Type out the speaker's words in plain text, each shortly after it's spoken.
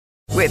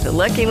With the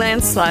Lucky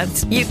Land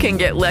Slots, you can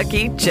get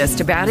lucky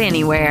just about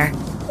anywhere.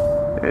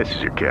 This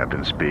is your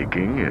captain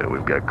speaking.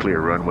 We've got clear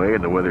runway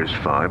and the weather's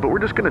fine, but we're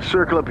just going to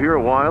circle up here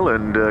a while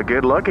and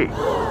get lucky.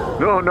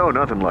 No,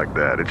 nothing like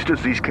that. It's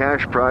just these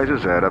cash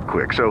prizes add up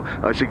quick. So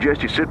I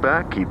suggest you sit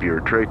back, keep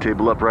your tray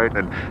table upright,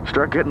 and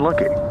start getting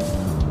lucky.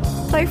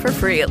 Play for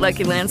free at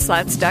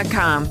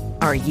LuckyLandSlots.com.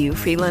 Are you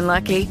feeling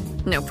lucky?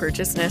 No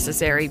purchase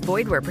necessary.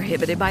 Void where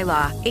prohibited by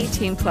law.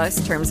 18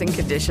 plus terms and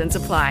conditions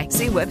apply.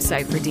 See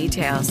website for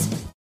details.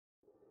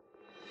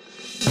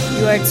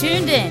 You are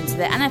tuned in to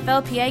the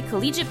NFLPA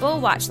Collegiate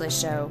Bowl Watchlist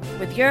Show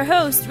with your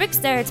hosts Rick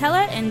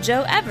Staratella and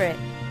Joe Everett,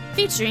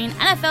 featuring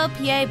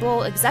NFLPA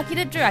Bowl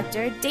Executive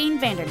Director Dane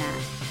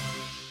Vandernat.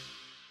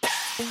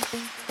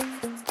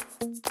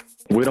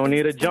 We don't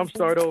need a jump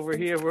start over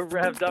here. We're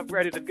revved up,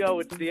 ready to go.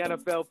 It's the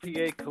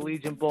NFLPA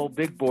Collegiate Bowl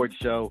Big Board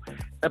Show,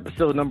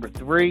 episode number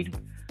 3.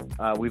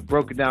 We've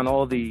broken down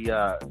all the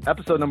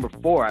episode number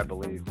 4, I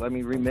believe. Let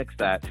me remix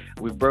that.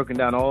 We've broken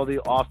down all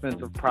the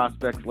offensive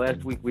prospects.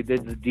 Last week we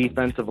did the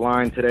defensive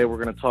line. Today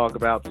we're going to talk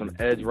about some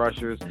edge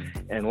rushers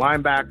and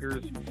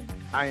linebackers.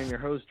 I am your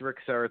host, Rick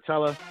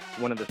Saratella,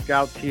 one of the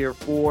scouts here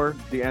for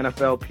the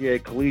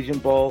NFLPA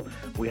Collegiate Bowl.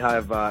 We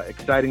have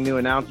exciting new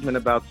announcement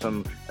about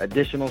some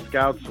additional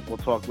scouts. We'll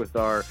talk with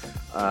our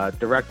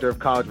Director of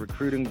College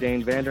Recruiting,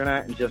 Dane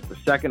Vandernat, in just a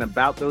second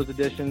about those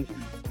additions.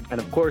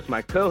 And, of course,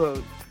 my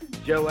co-host,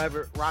 Joe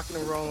Everett, rocking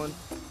and rolling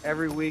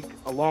every week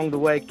along the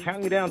way,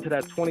 counting down to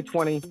that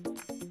 2020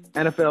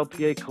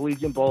 NFLPA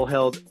Collegiate Bowl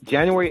held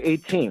January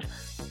 18th,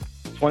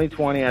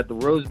 2020 at the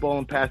Rose Bowl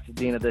in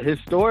Pasadena, the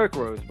historic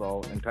Rose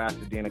Bowl in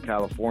Pasadena,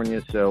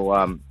 California.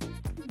 So,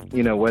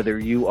 whether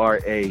you are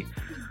a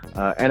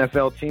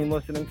NFL team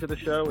listening to the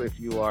show, if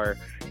you are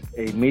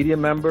a media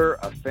member,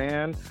 a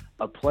fan,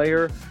 a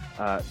player,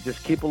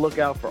 just keep a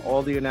lookout for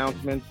all the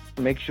announcements.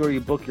 Make sure you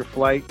book your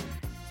flight,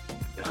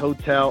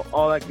 hotel,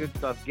 all that good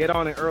stuff. Get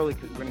on it early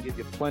because we're going to give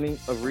you plenty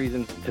of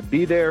reasons to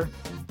be there.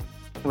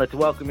 Let's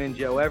welcome in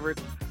Joe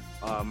Everett,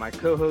 my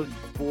co-host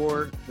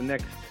for the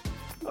next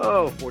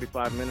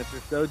 45 minutes or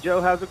so.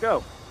 Joe, how's it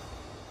go?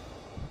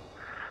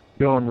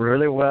 Going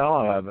really well.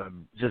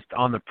 I'm just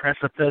on the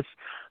precipice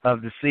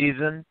of the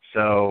season,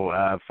 so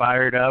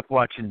fired up,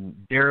 watching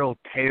Daryl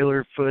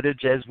Taylor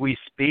footage as we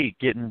speak,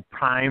 getting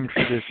primed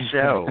for this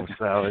show.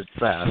 So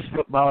it's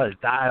football is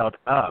dialed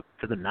up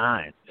to the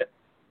 9.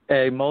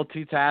 Hey,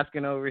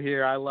 multitasking over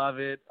here. I love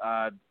it.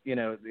 The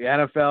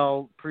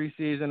NFL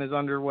preseason is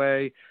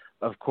underway.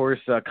 Of course,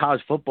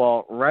 college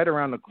football right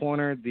around the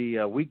corner.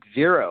 The week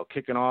 0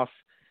 kicking off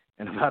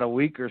in about a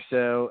week or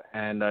so,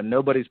 and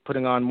nobody's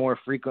putting on more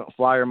frequent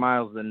flyer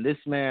miles than this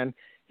man.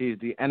 He's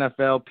the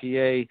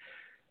NFLPA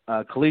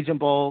Collegiate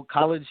Bowl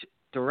College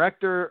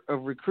Director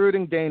of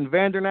Recruiting, Dane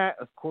Vandernat.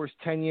 Of course,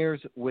 10 years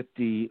with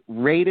the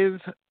Raiders,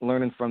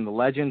 learning from the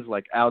legends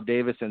like Al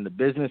Davis in the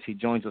business. He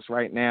joins us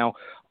right now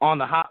on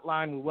the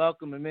hotline. We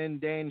welcome him in,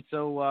 Dane.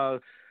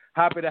 So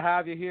happy to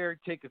have you here.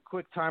 Take a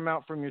quick time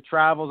out from your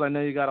travels. I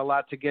know you got a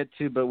lot to get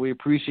to, but we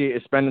appreciate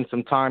you spending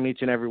some time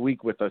each and every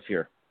week with us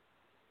here.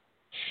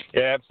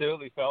 Yeah,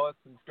 absolutely, fellas.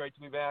 It's great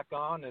to be back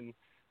on, and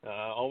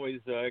always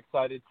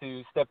excited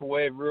to step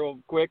away real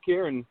quick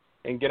here and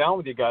get on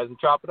with you guys and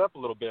chop it up a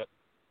little bit.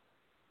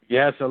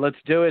 Yeah, so let's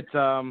do it.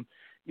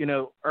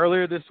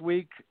 Earlier this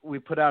week, we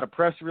put out a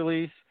press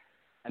release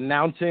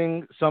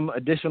announcing some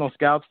additional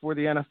scouts for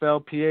the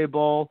NFLPA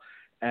Bowl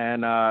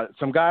and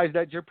some guys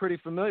that you're pretty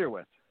familiar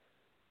with.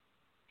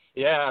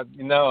 Yeah,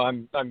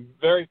 I'm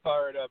very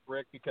fired up,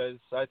 Rick, because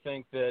I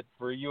think that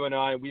for you and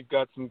I, we've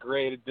got some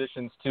great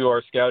additions to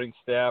our scouting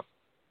staff,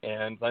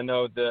 and I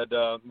know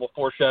that we'll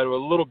foreshadow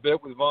a little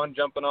bit with Vaughn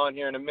jumping on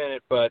here in a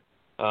minute, but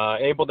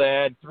able to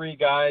add 3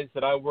 guys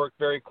that I work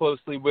very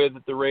closely with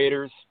at the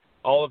Raiders,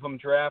 all of them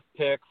draft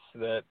picks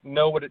that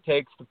know what it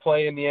takes to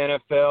play in the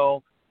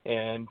NFL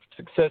and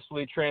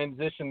successfully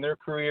transition their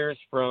careers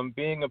from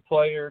being a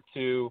player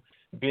to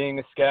being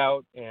a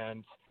scout,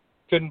 and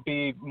couldn't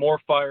be more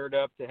fired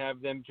up to have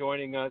them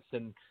joining us.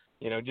 And,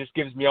 just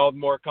gives me all the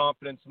more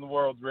confidence in the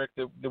world, Rick,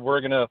 that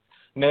we're going to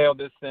nail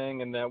this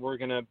thing and that we're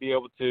going to be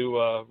able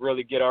to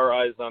really get our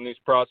eyes on these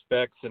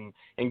prospects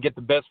and get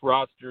the best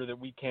roster that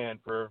we can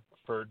for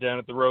down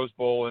at the Rose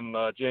Bowl in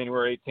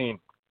January 18th.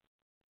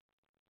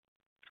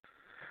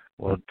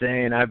 Well,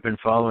 Dane, I've been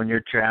following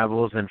your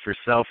travels, and for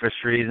selfish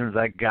reasons,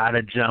 I got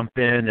to jump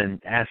in and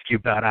ask you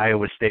about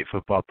Iowa State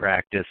football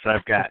practice.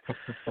 I've got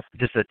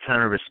just a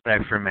ton of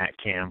respect for Matt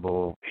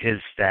Campbell, his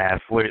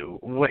staff,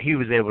 what he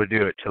was able to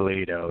do at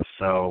Toledo.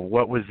 So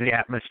what was the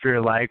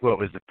atmosphere like? What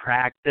was the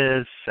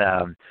practice?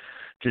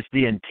 Just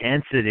the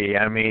intensity.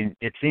 I mean,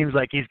 it seems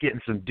like he's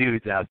getting some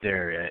dudes out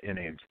there in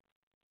Ames.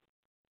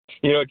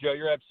 Joe,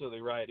 you're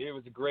absolutely right. It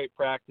was a great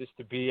practice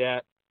to be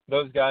at.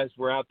 Those guys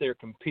were out there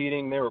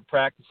competing. They were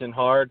practicing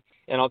hard.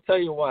 And I'll tell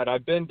you what,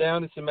 I've been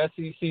down to some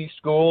SEC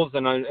schools,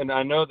 and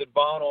I know that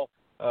Vaughn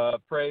will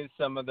praise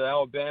some of the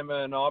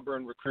Alabama and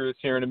Auburn recruits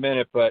here in a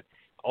minute, but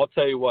I'll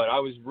tell you what, I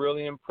was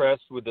really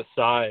impressed with the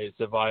size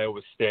of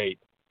Iowa State.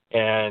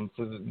 And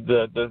so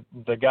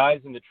the guys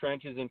in the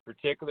trenches in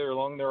particular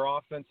along their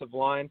offensive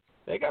line,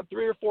 they got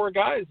 3 or 4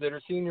 guys that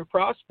are senior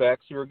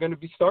prospects who are going to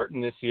be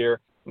starting this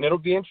year. And it'll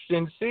be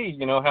interesting to see,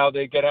 how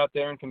they get out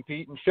there and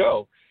compete and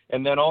show.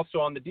 And then also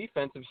on the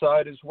defensive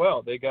side as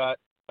well, they got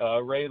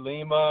Ray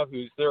Lima,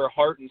 who's their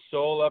heart and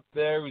soul up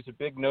there, who's a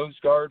big nose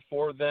guard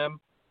for them,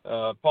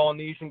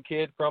 Polynesian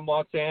kid from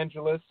Los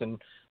Angeles.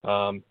 And,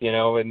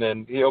 and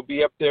then he'll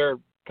be up there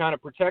kind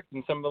of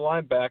protecting some of the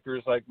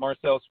linebackers like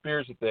Marcel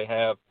Spears that they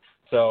have.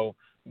 So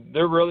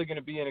they're really going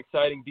to be an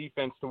exciting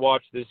defense to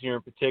watch this year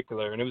in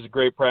particular. And it was a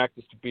great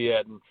practice to be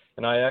at.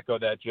 And I echo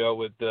that, Joe,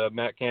 with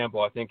Matt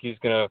Campbell. I think he's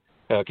going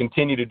to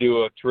continue to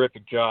do a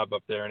terrific job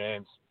up there in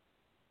Ames.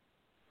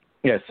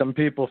 Yeah, some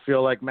people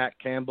feel like Matt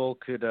Campbell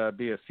could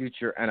be a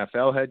future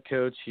NFL head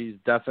coach. He's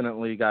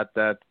definitely got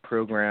that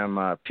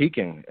program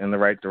peaking in the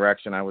right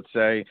direction, I would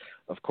say.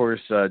 Of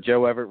course,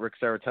 Joe Everett, Rick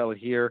Saratella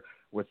here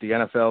with the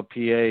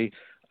NFLPA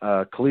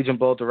Collegiate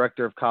Bowl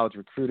Director of College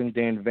Recruiting,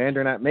 Dane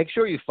Vandernat. Make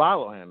sure you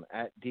follow him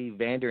at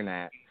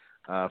DVandernat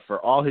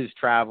for all his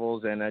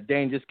travels. And,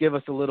 Dane, just give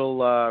us a little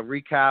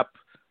recap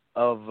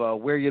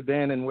of where you've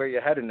been and where you're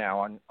headed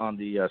now on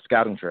the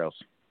scouting trails.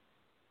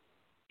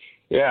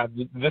 Yeah,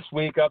 this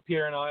week up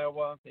here in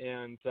Iowa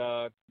and,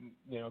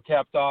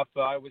 capped off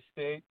Iowa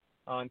State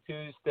on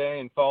Tuesday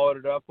and followed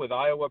it up with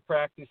Iowa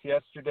practice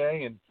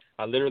yesterday. And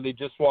I literally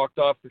just walked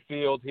off the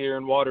field here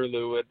in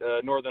Waterloo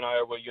at Northern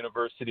Iowa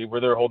University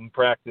where they're holding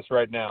practice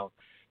right now.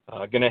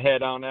 Going to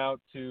head on out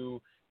to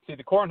see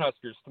the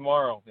Cornhuskers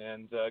tomorrow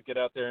and get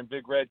out there in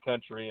Big Red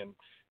Country and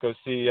go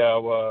see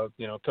how,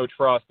 Coach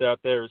Frost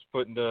out there is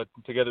putting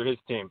together his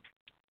team.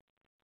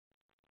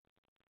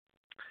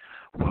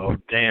 Well,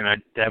 Dan, I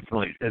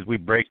definitely, as we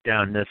break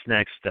down this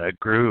next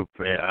group,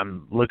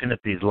 I'm looking at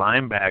these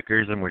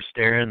linebackers and we're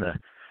staring the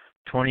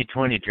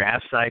 2020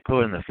 draft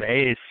cycle in the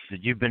face.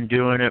 You've been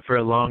doing it for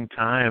a long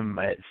time.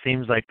 It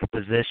seems like the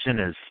position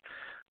has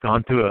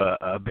gone through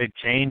a big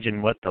change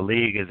in what the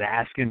league is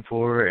asking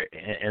for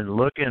and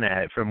looking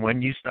at from when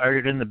you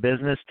started in the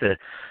business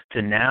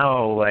to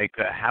now. Like,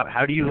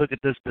 how do you look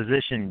at this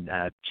position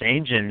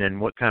changing and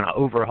what kind of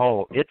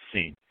overhaul it's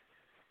seen?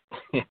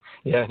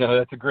 Yeah, no,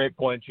 that's a great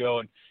point, Joe.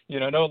 And,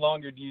 no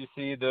longer do you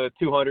see the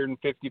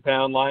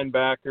 250-pound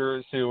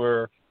linebackers who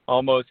are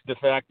almost de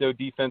facto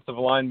defensive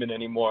linemen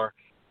anymore.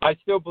 I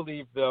still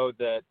believe, though,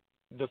 that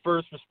the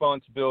first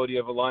responsibility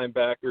of a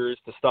linebacker is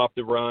to stop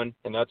the run,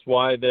 and that's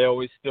why they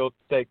always still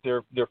take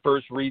their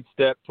first read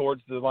step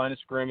towards the line of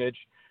scrimmage.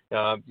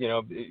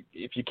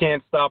 If you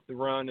can't stop the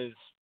run,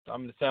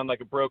 I'm going to sound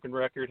like a broken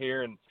record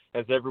here, and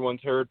as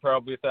everyone's heard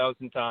probably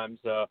 1,000 times,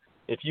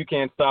 if you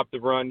can't stop the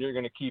run, you're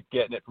going to keep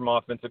getting it from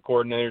offensive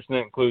coordinators, and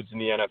that includes in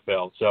the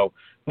NFL. So,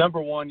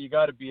 number one, you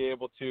got to be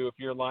able to, if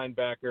you're a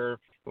linebacker,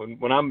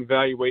 when I'm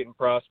evaluating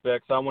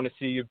prospects, I want to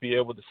see you be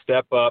able to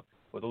step up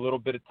with a little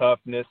bit of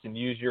toughness and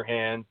use your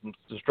hands and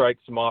to strike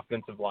some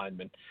offensive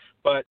linemen.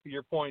 But to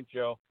your point,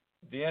 Joe,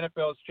 the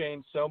NFL has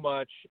changed so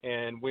much,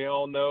 and we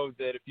all know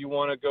that if you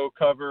want to go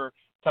cover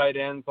tight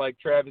ends like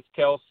Travis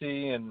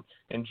Kelce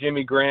and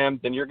Jimmy Graham,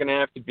 then you're going to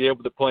have to be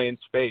able to play in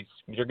space.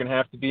 You're going to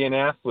have to be an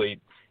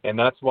athlete. And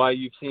that's why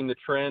you've seen the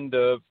trend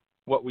of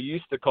what we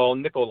used to call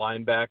nickel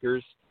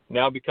linebackers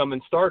now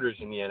becoming starters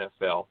in the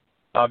NFL.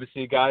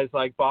 Obviously, guys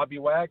like Bobby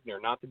Wagner,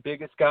 not the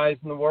biggest guys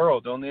in the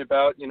world, only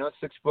about,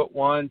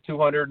 6'1",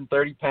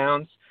 230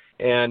 pounds.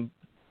 And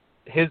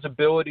his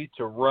ability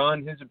to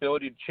run, his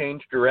ability to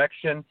change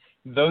direction,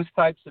 those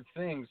types of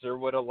things are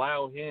what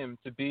allow him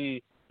to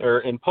be, or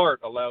in part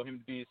allow him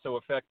to be so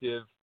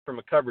effective from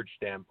a coverage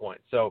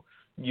standpoint. So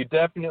you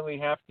definitely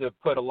have to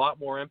put a lot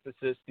more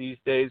emphasis these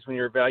days when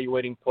you're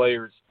evaluating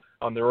players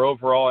on their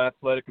overall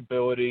athletic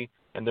ability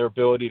and their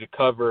ability to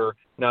cover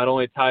not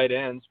only tight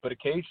ends, but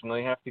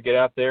occasionally have to get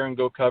out there and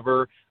go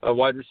cover a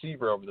wide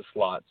receiver over the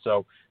slot.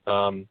 So,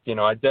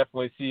 I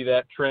definitely see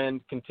that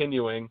trend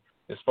continuing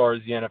as far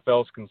as the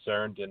NFL is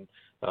concerned. And,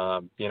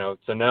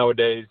 so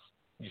nowadays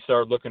you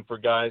start looking for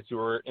guys who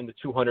are in the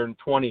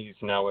 220s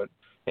now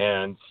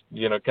and,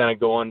 kind of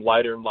going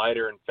lighter and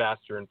lighter and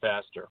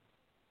faster.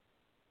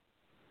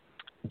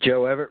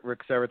 Joe Everett, Rick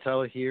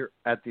Saratella here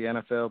at the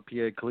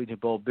NFLPA Collegiate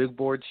Bowl Big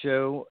Board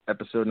Show,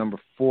 episode number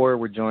 4.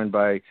 We're joined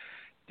by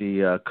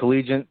the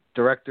Collegiate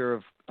Director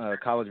of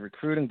College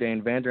Recruiting,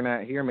 Dane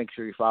Vandernat here. Make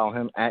sure you follow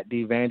him at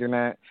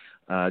DVandernat.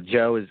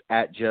 Joe is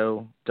at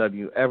Joe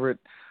W. Everett.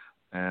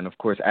 And, of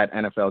course, at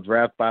NFL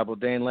Draft Bible.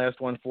 Dane,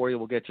 last one for you.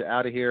 We'll get you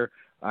out of here.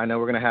 I know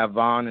we're going to have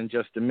Vaughn in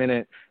just a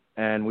minute.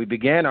 And we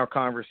began our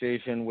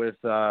conversation with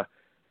the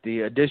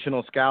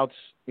additional scouts,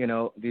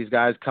 these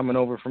guys coming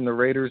over from the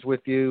Raiders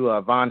with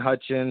you, Von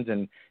Hutchins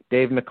and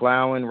Dave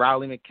McClowan,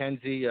 Rowley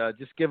McKenzie.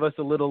 Just give us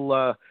a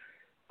little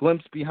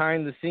glimpse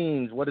behind the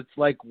scenes, what it's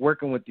like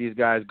working with these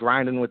guys,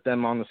 grinding with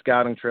them on the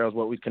scouting trails,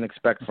 what we can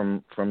expect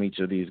from each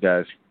of these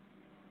guys.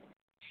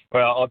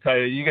 Well, I'll tell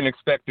you, you can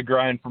expect to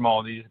grind from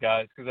all these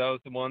guys because that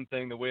was the one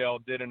thing that we all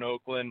did in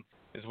Oakland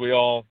is we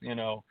all,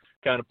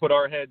 kind of put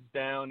our heads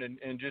down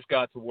and just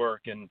got to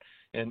work. And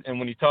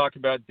when you talk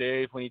about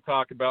Dave, when you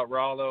talk about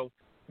Rollo,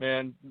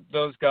 man,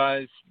 those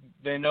guys,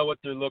 they know what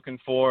they're looking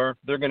for.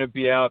 They're going to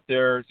be out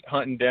there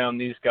hunting down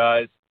these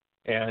guys.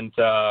 And,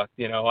 I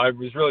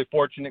was really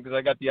fortunate because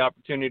I got the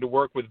opportunity to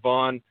work with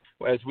Vaughn,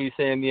 as we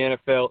say in the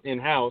NFL,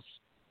 in-house,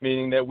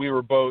 meaning that we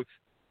were both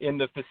in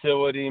the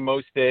facility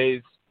most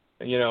days,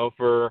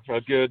 for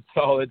a good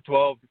solid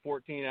 12 to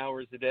 14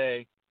 hours a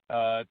day,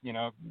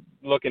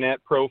 looking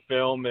at pro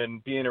film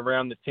and being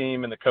around the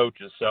team and the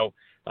coaches. So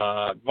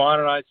Vaughn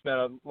and I spent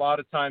a lot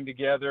of time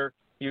together.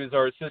 He was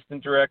our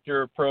assistant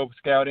director of pro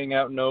scouting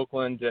out in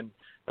Oakland, and,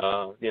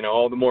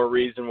 all the more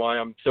reason why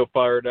I'm so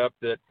fired up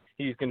that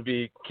he's going to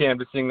be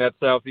canvassing that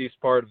southeast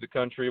part of the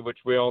country, which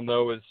we all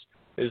know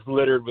is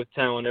littered with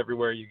talent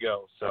everywhere you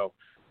go. So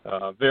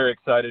very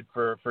excited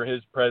for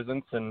his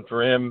presence and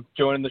for him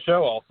joining the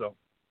show also.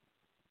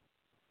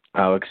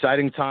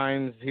 Exciting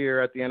times here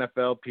at the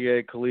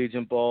NFLPA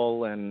Collegiate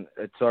Bowl, and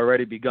it's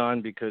already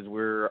begun because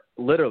we're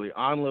literally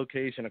on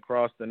location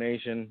across the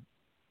nation.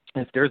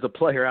 If there's a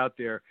player out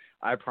there,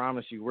 I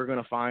promise you we're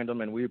going to find them,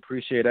 and we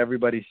appreciate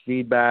everybody's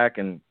feedback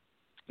and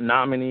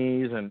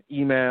nominees and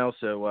emails.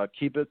 So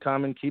keep it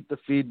coming, keep the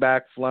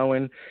feedback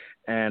flowing.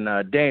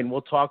 And Dane,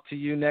 we'll talk to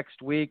you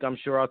next week. I'm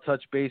sure I'll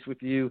touch base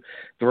with you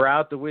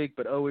throughout the week,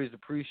 but always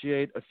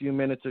appreciate a few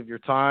minutes of your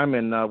time,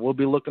 and we'll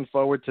be looking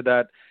forward to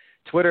that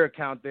Twitter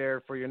account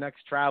there for your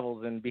next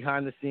travels and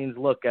behind-the-scenes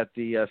look at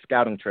the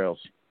scouting trails.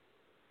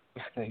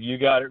 You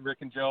got it, Rick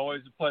and Joe.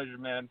 Always a pleasure,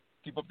 man.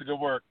 Keep up the good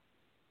work.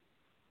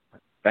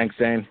 Thanks,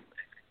 Zane.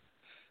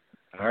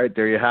 All right,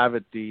 there you have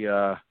it,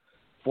 the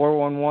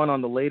 411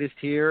 on the latest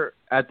here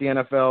at the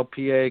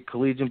NFLPA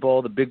Collegiate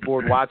Bowl, the Big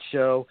Board Watch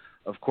Show.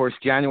 Of course,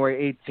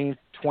 January 18th,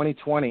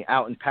 2020,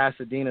 out in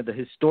Pasadena, the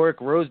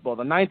historic Rose Bowl,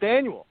 the 9th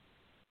annual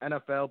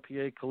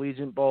NFLPA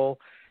Collegiate Bowl.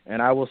 And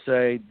I will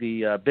say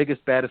the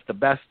biggest, baddest, the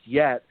best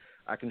yet.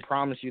 I can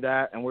promise you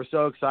that. And we're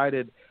so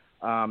excited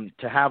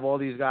to have all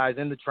these guys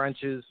in the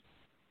trenches.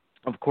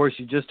 Of course,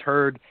 you just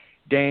heard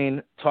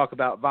Dane talk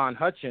about Von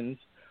Hutchins,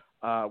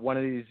 one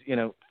of these,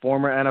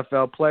 former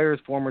NFL players,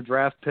 former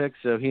draft picks.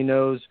 So he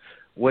knows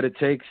what it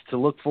takes to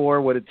look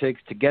for, what it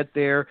takes to get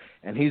there.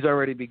 And he's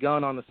already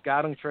begun on the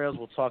scouting trails.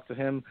 We'll talk to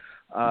him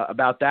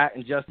about that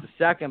in just a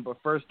second. But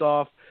first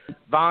off,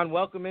 Von,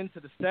 welcome into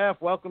the staff.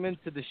 Welcome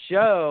into the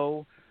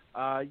show.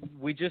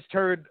 We just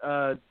heard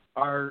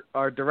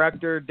our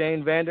director,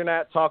 Dane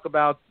Vandernat, talk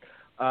about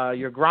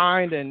your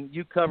grind and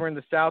you covering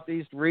the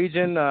Southeast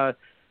region.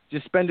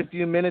 Just spend a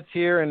few minutes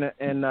here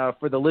and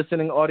for the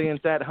listening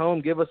audience at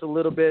home, give us a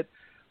little bit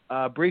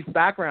brief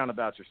background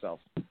about yourself.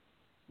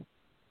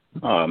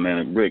 Oh,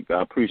 man, Rick,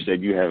 I appreciate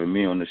you having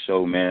me on the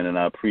show, man, and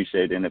I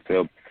appreciate the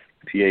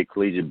NFLPA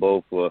Collegiate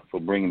Bowl for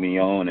bringing me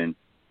on and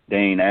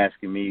Dane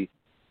asking me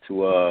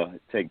to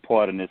take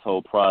part in this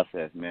whole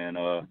process, man.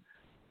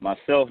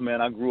 Myself,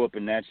 man, I grew up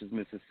in Natchez,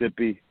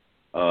 Mississippi,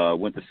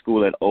 went to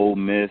school at Ole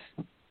Miss,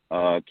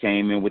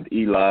 came in with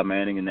Eli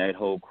Manning and that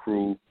whole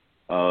crew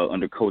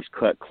under Coach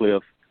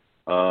Cutcliffe.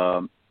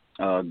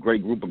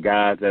 Great group of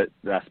guys that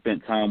I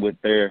spent time with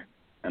there,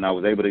 and I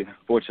was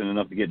fortunate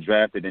enough to get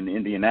drafted in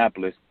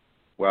Indianapolis,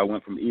 where I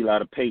went from Eli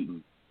to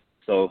Peyton.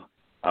 So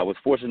I was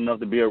fortunate enough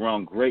to be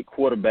around great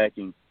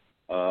quarterbacking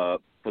for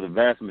the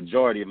vast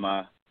majority of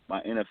my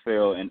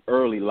NFL and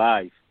early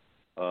life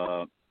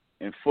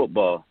in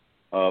football.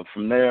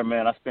 From there,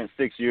 man, I spent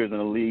 6 years in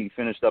the league,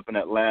 finished up in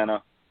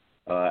Atlanta.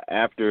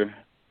 After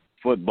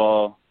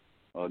football,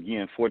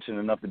 again, fortunate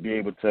enough to be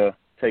able to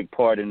take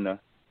part in the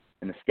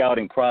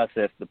scouting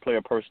process, the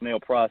player personnel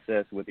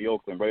process with the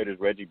Oakland Raiders.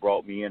 Reggie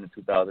brought me in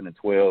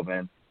 2012,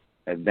 and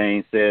as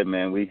Dane said,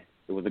 man,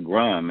 it was a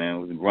grind, man. It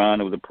was a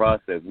grind. It was a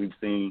process. We've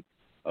seen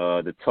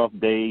the tough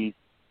days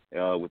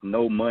with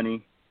no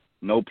money,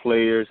 no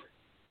players,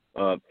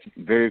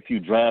 very few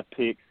draft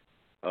picks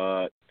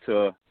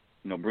to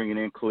bringing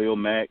in Khalil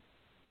Mack,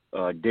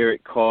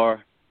 Derek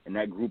Carr, and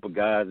that group of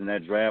guys in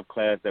that draft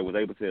class that was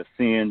able to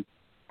ascend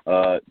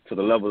to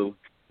the level,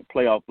 the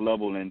playoff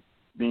level, and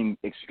being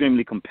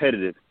extremely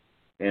competitive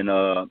in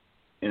that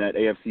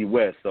AFC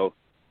West. So,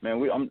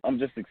 man, I'm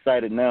just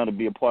excited now to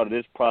be a part of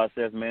this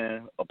process,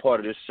 man, a part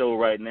of this show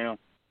right now,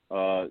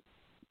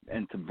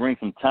 and to bring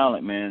some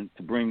talent, man,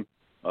 to bring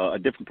a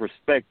different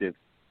perspective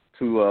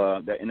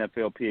to the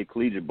NFLPA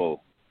Collegiate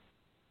Bowl.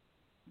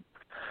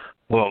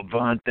 Well,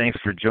 Vaughn, thanks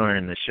for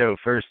joining the show,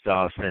 first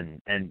off,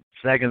 and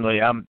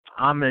secondly,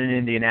 I'm in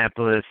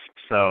Indianapolis,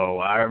 so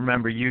I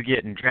remember you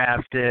getting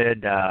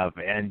drafted,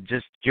 and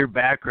just your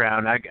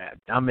background.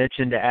 I'm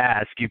itching to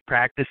ask. You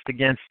practiced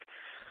against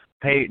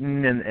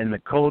Peyton and the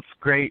Colts'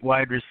 great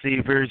wide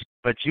receivers,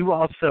 but you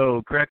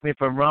also, correct me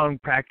if I'm wrong,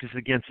 practiced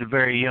against a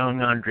very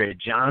young Andre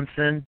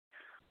Johnson.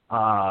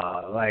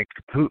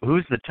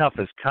 Who's the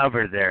toughest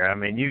cover there? I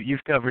mean,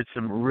 you've covered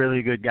some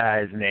really good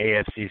guys in the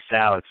AFC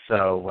South,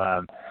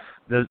 so.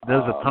 Those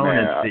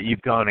opponents that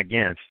you've gone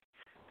against.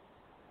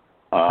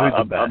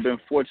 I've been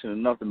fortunate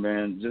enough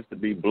to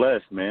be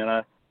blessed, man.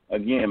 I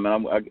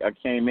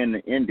came in to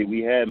Indy.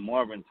 We had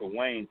Marvin to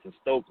Wayne to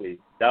Stokely,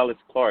 Dallas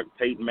Clark,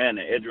 Peyton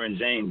Manning, Edgerrin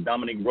James,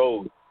 Dominic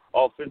Rhodes.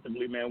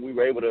 Offensively, man, we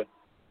were able to.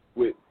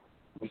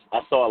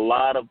 I saw a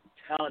lot of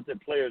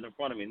talented players in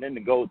front of me, and then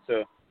to go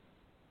to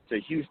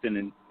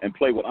Houston and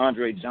play with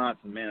Andre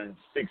Johnson, man,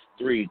 6'3",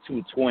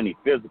 220,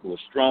 physical,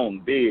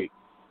 strong, big.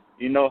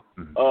 You know,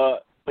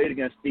 played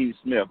against Steve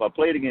Smith. I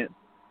played against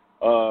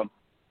a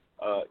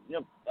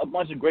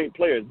bunch of great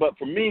players. But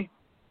for me,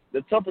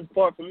 the toughest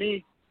part for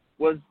me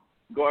was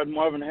guarding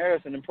Marvin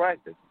Harrison in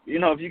practice. You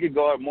know, if you could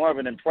guard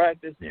Marvin in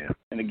practice,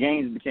 and the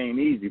games became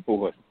easy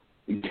for us.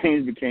 The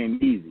games became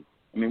easy.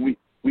 I mean,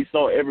 we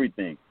saw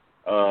everything.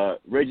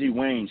 Reggie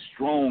Wayne,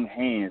 strong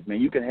hands,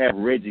 man. You could have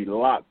Reggie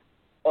locked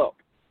up,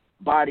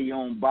 body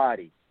on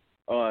body,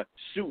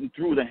 shooting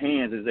through the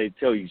hands, as they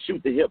tell you,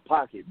 shoot the hip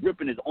pocket,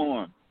 ripping his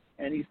arm,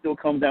 and he still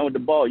comes down with the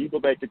ball. You go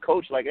back to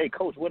coach like, hey,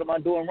 coach, what am I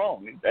doing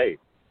wrong? Hey,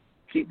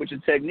 keep with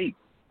your technique.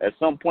 At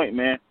some point,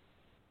 man,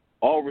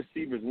 all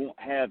receivers won't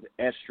have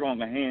as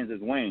strong a hands as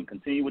Wayne.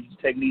 Continue with your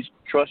techniques,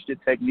 trust your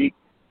technique,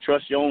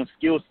 trust your own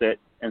skill set,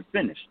 and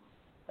finish.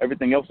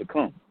 Everything else will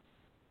come.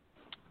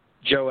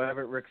 Joe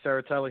Everett, Rick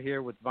Saratella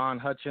here with Von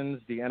Hutchins,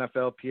 the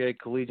NFLPA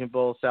Collegiate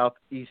Bowl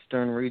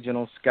Southeastern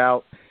Regional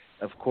Scout.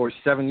 Of course,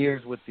 7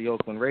 years with the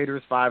Oakland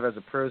Raiders, 5 as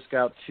a pro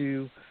scout,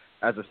 2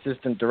 as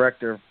assistant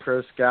director of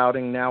pro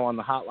scouting, now on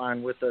the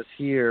hotline with us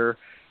here.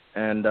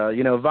 And,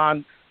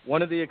 Von,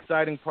 one of the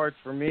exciting parts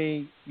for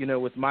me,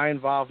 with my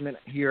involvement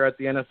here at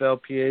the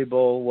NFLPA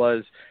Bowl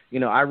was,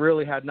 I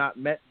really had not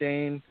met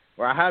Dane,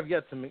 or I have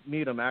yet to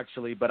meet him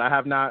actually, but I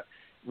have not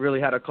really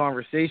had a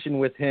conversation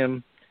with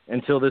him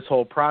until this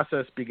whole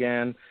process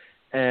began.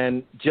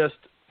 And just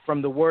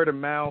from the word of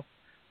mouth,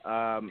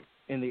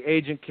 in the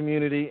agent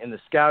community, in the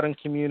scouting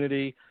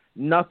community,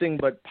 nothing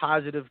but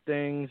positive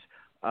things,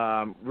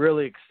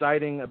 really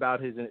exciting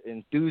about his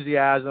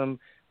enthusiasm,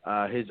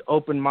 his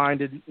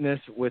open-mindedness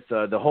with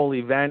the whole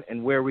event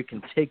and where we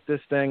can take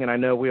this thing. And I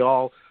know we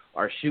all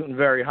are shooting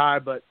very high,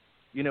 but,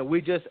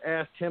 we just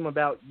asked him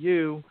about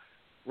you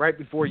right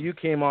before you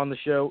came on the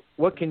show.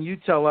 What can you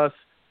tell us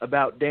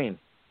about Dane?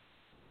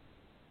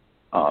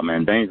 Oh,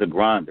 man, Dane's a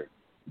grinder.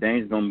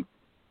 He's gonna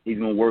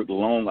work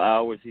long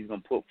hours. He's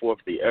going to put forth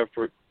the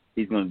effort.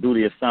 He's going to do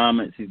the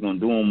assignments. He's going to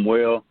do them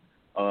well.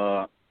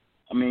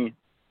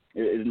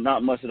 There's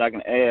not much that I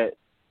can add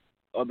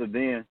other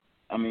than,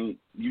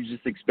 you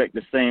just expect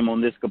the same on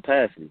this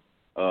capacity.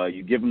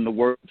 You give him the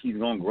work, he's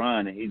going to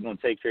grind, and he's going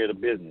to take care of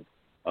the business.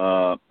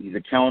 He's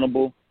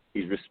accountable.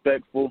 He's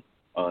respectful.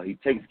 He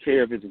takes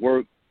care of his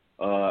work.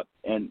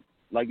 And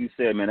like you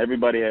said, man,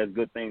 everybody has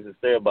good things to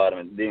say about him.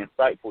 And the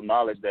insightful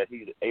knowledge that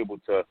he's able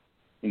to,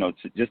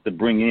 to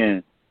bring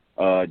in,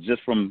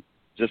 just from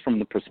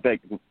the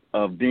perspective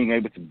of being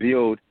able to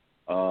build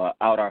out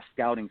our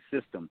scouting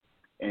system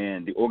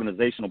and the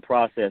organizational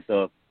process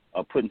of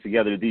putting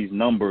together these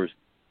numbers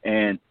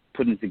and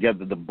putting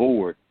together the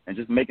board and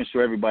just making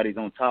sure everybody's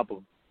on top of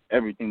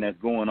everything that's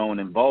going on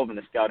involved in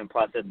the scouting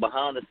process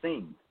behind the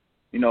scenes.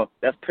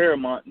 That's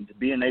paramount to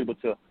being able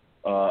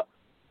to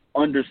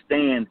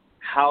understand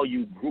how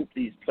you group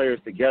these players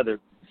together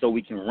so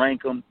we can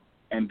rank them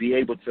and be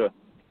able to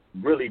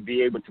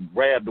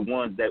grab the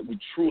ones that we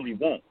truly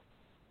want.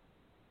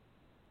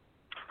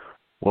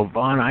 Well,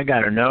 Vaughn, I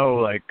got to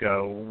know,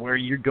 where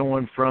you're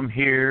going from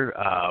here.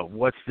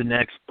 What's the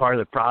next part of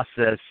the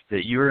process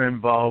that you're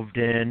involved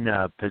in,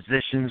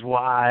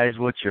 positions-wise?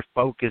 What's your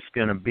focus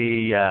going to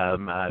be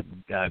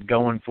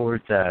going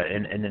forward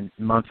in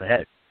the months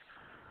ahead?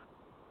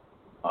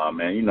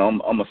 Man,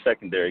 I'm a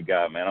secondary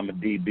guy, man. I'm a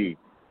DB.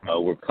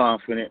 We're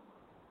confident.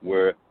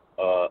 We're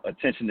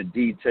attention to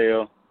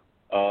detail.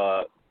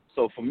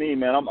 So for me,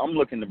 man, I'm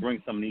looking to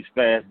bring some of these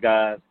fast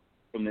guys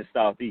from the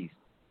Southeast.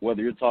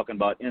 Whether you're talking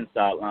about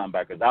inside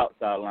linebackers,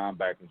 outside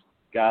linebackers,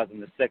 guys in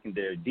the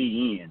secondary,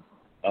 DNs.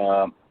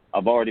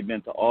 I've already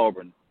been to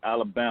Auburn,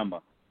 Alabama,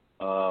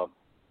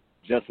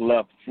 just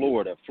left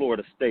Florida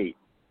State.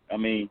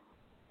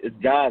 It's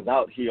guys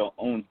out here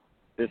on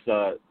this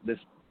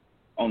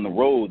on the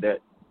road that,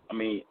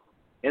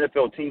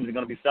 NFL teams are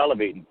going to be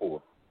salivating for.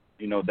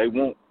 They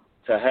want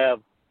to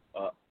have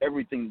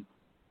everything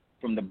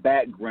from the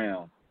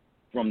background,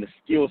 from the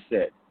skill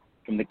set,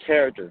 from the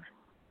character.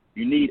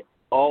 You need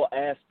all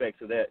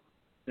aspects of that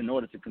in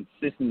order to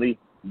consistently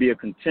be a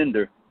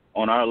contender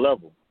on our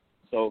level.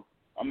 So,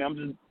 I'm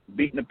just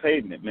beating the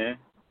pavement, man.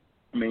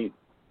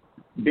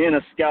 Being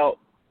a scout,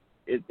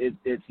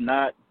 it's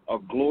not a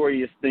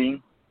glorious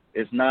thing.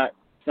 It's not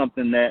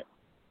something that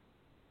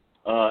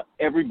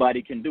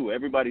everybody can do.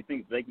 Everybody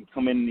thinks they can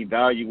come in and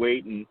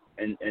evaluate and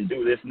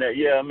do this and that.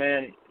 Yeah,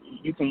 man,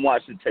 you can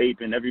watch the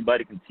tape and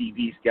everybody can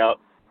TV scout.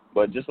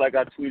 But just like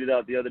I tweeted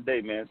out the other day,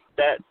 man,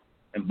 stats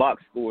and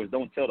box scores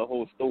don't tell the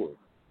whole story.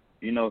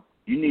 You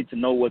need to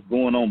know what's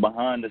going on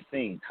behind the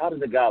scenes. How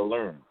does a guy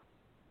learn?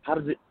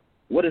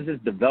 What has his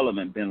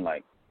development been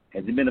like?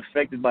 Has he been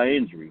affected by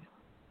injuries?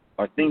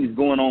 Are things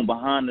going on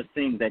behind the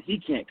scenes that he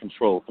can't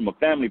control from a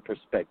family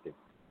perspective?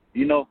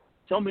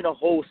 Tell me the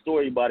whole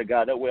story about a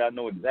guy. That way I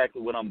know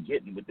exactly what I'm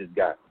getting with this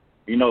guy.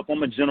 If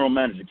I'm a general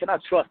manager, can I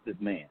trust this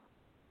man?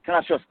 Can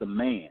I trust the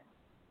man?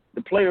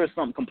 The player is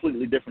something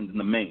completely different than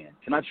the man.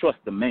 Can I trust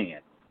the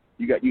man?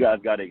 You guys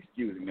got to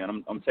excuse me,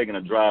 man. I'm taking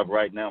a drive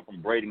right now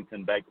from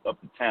Bradenton back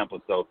up to Tampa,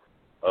 so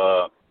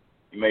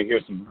You may hear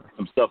some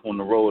stuff on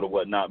the road or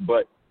whatnot,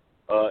 but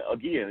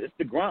again, it's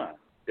the grind,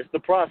 it's the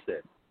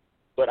process.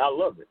 But I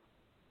love it.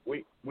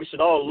 We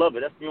should all love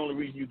it. That's the only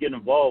reason you get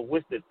involved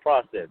with this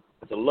process.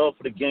 It's a love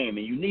for the game,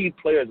 and you need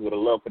players with a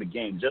love for the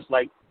game. Just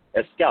like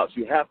as scouts,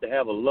 you have to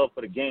have a love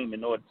for the game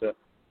in order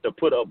to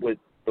put up with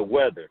the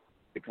weather,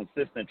 the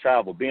consistent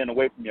travel, being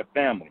away from your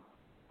family,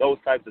 those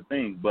types of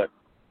things. But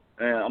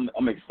man,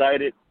 I'm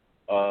excited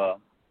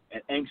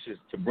and anxious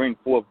to bring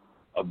forth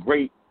a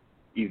great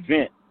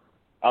event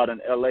out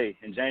in L.A.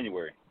 in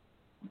January.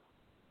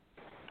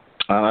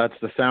 That's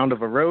the sound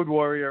of a road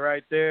warrior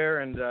right there,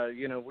 and,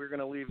 we're going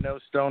to leave no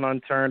stone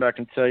unturned, I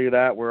can tell you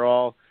that. We're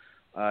all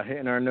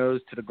hitting our nose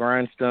to the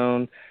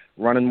grindstone,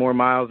 running more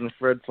miles than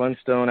Fred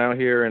Flintstone out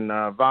here. And,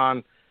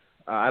 Von,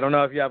 I don't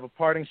know if you have a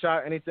parting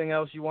shot, anything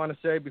else you want to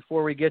say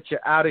before we get you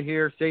out of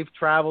here. Safe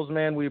travels,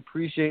 man. We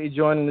appreciate you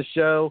joining the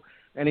show.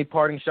 Any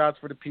parting shots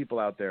for the people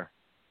out there?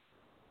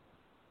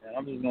 And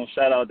I'm just going to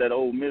shout out that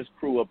old Miss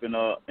crew up in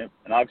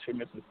Oxford,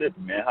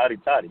 Mississippi, man. Howdy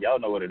toddy. Y'all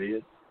know what it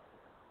is.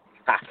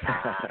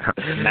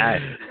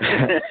 Nice.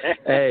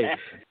 Hey,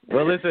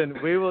 well, listen,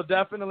 we will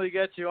definitely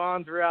get you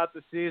on throughout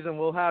the season.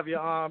 We'll have you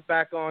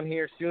back on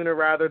here sooner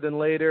rather than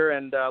later,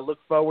 and look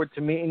forward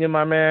to meeting you,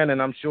 my man,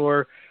 and I'm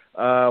sure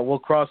we'll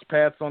cross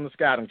paths on the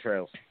scouting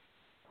trails.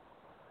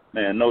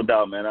 Man, no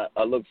doubt, man.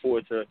 I look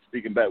forward to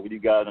speaking back with you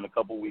guys in a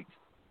couple weeks.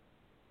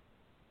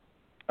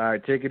 All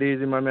right, take it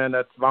easy, my man.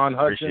 That's Von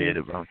Hutchins, Appreciate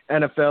it, bro.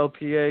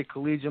 NFLPA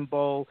Collegiate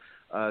Bowl,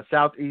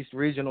 Southeast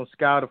Regional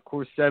Scout, of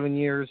course, 7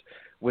 years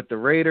with the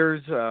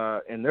Raiders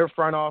in their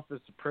front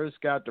office, the Pro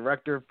Scout,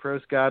 Director of Pro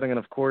Scouting, and,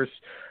 of course,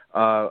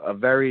 a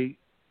very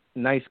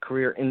nice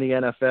career in the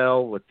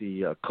NFL with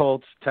the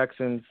Colts,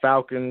 Texans,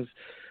 Falcons.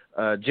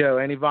 Joe,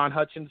 any Von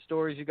Hutchins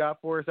stories you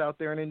got for us out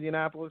there in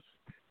Indianapolis?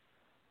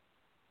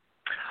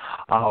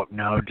 Oh,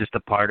 no, just a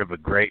part of a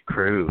great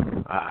crew.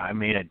 I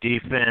mean, a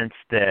defense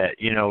that,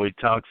 we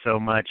talked so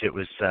much. It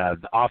was the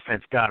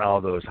offense got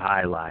all those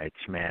highlights,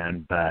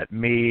 man. But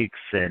Meeks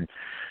and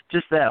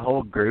just that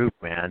whole group,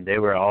 man, they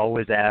were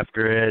always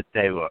after it.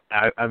 They were,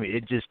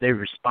 they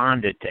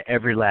responded to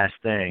every last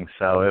thing.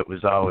 So it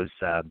was always,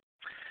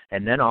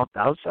 and then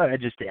also I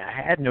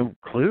had no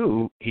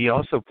clue. He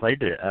also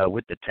played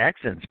with the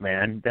Texans,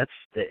 man.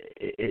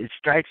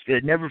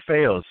 It never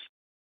fails.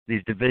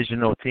 These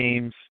divisional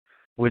teams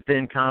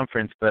within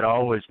conference, but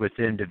always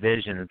within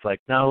division. It's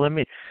like, no, let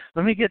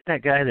me get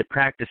that guy that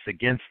practiced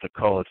against the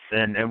Colts,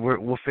 and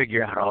we'll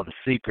figure out all the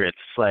secrets.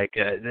 Like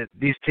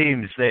these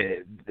teams,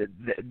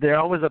 they're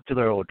always up to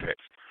their old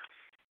tricks.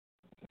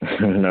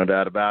 No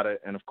doubt about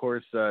it. And of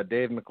course,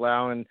 Dave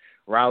McClowan,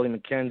 Riley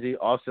McKenzie,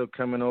 also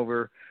coming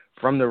over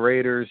from the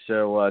Raiders.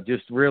 So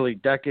just really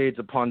decades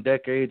upon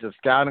decades of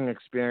scouting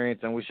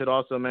experience. And we should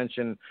also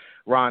mention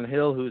Ron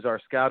Hill, who's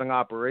our scouting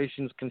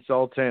operations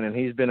consultant, and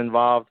he's been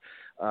involved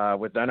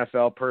with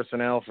NFL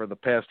personnel for the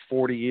past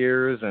 40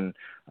 years. And,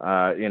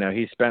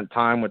 he spent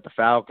time with the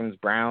Falcons,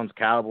 Browns,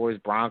 Cowboys,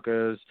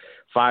 Broncos,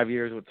 5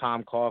 years with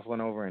Tom Coughlin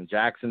over in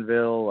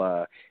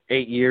Jacksonville,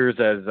 8 years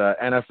as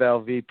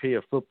NFL VP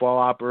of football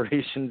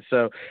operations.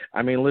 So,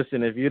 I mean,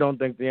 listen, if you don't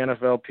think the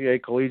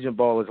NFLPA Collegiate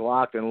Bowl is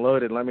locked and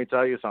loaded, let me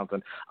tell you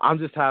something. I'm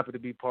just happy to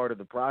be part of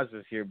the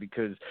process here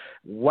because,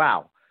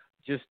 wow,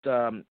 just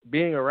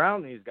being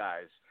around these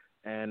guys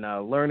and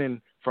learning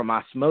from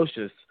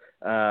osmosis.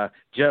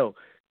 Joe,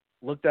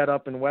 look that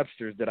up in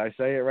Webster's. Did I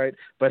say it right?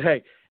 But,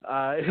 hey,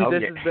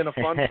 this has been a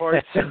fun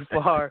part so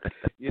far,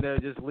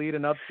 just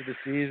leading up to the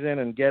season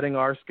and getting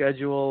our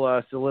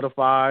schedule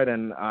solidified.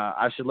 And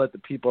I should let the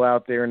people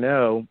out there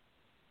know,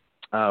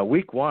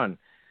 week one,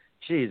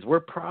 we're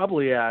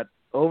probably at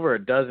over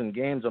a dozen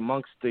games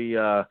amongst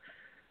the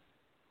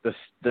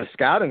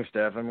scouting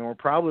staff. I mean, we're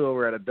probably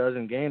over at a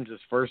dozen games this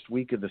first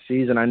week of the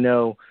season. I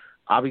know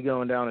I'll be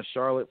going down to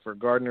Charlotte for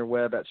Gardner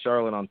Webb at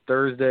Charlotte on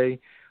Thursday.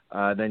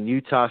 Then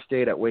Utah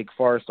State at Wake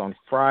Forest on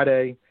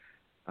Friday.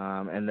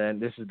 And then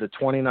this is the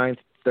 29th,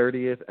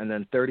 30th, and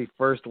then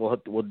 31st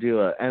we'll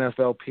do a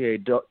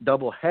NFLPA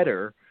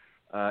doubleheader,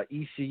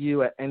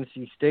 ECU at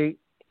NC State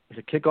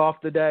to kick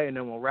off the day, and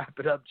then we'll wrap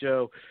it up,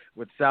 Joe,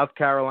 with South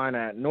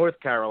Carolina at North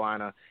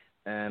Carolina.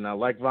 And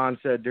like Von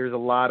said, there's a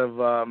lot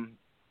of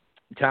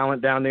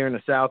talent down there in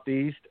the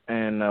Southeast,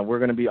 and we're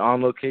going to be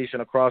on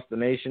location across the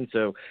nation.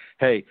 So,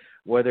 hey,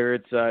 whether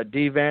it's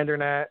D.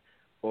 Vandernat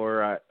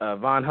or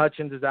Von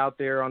Hutchins is out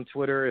there on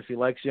Twitter. If he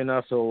likes you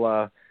enough,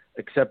 he'll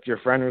accept your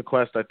friend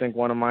request. I think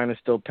one of mine is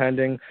still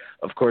pending.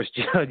 Of course,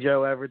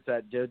 Joe Everett's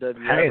at Joe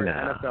W. Everett,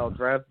 NFL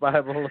Draft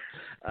Bible.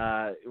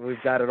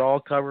 We've got it all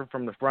covered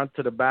from the front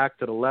to the back,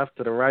 to the left,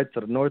 to the right,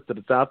 to the north, to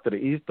the south, to the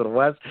east, to the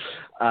west,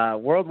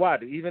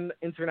 worldwide, even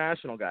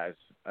international guys.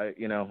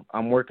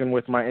 I'm working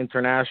with my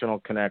international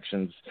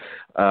connections,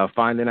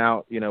 finding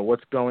out,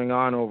 what's going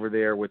on over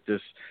there with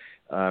this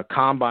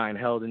combine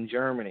held in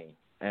Germany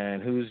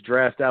and who's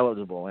draft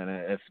eligible, and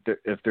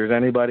if there's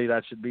anybody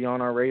that should be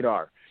on our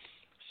radar.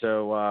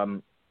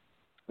 So,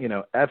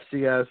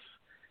 FCS,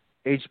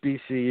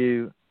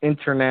 HBCU,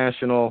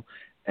 international,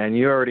 And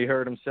you already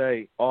heard him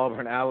say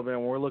Auburn,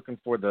 Alabama. We're looking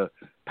for the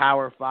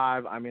Power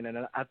Five. I mean,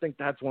 and I think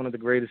that's one of the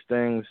greatest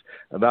things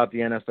about the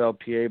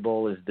NFLPA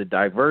Bowl is the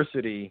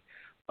diversity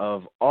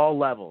of all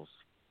levels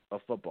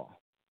of football.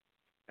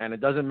 And it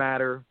doesn't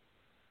matter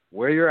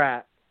where you're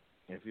at.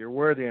 If you're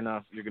worthy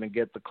enough, you're going to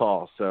get the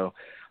call. So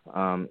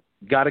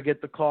got to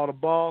get the call to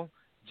ball.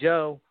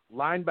 Joe,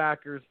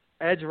 linebackers,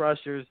 edge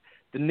rushers,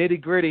 the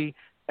nitty-gritty.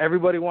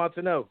 Everybody wants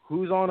to know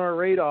who's on our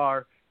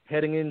radar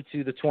heading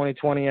into the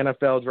 2020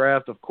 NFL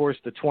Draft. Of course,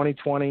 the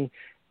 2020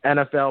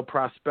 NFL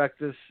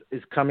Prospectus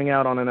is coming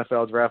out on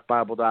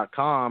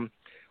NFLDraftBible.com.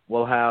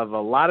 We'll have a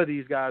lot of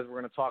these guys we're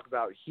going to talk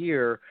about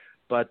here,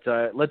 but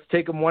let's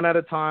take them one at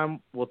a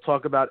time. We'll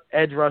talk about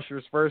edge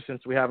rushers first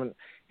since we haven't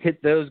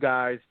hit those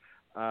guys.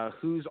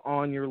 Who's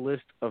on your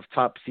list of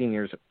top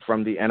seniors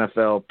from the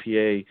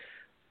NFLPA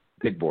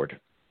Big Board?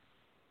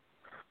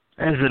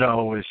 As it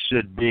always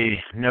should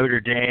be, Notre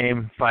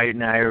Dame,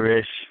 Fighting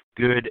Irish,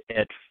 good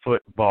at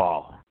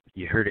football.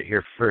 You heard it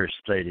here first,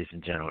 ladies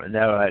and gentlemen.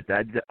 Now,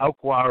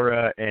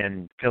 Okwara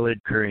and Khalid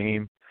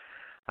Kareem,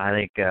 I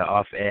think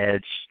off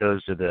edge,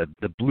 those are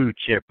the blue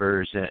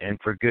chippers, and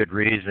for good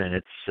reason.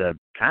 It's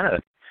kind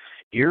of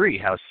eerie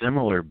how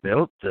similar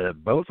built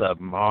both of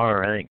them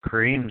are. I think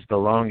Kareem's the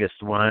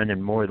longest one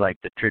and more like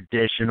the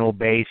traditional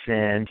base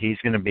end. He's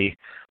going to be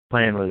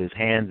playing with his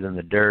hands in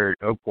the dirt.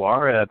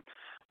 Okwara,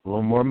 a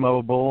little more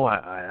mobile.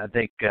 I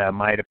think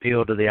might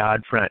appeal to the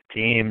odd front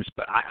teams,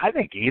 but I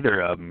think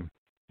either of them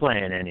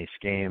playing any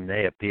scheme,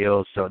 they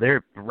appeal. So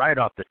they're right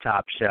off the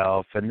top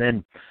shelf. And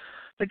then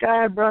the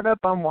guy I brought up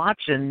I'm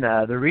watching,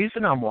 the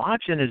reason I'm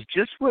watching is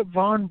just what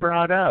Vaughn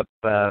brought up.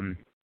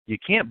 You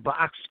can't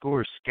box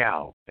score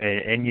scout.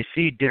 And you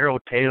see Darrell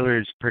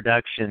Taylor's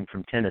production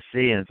from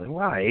Tennessee, and it's like,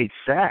 wow, 8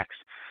 sacks.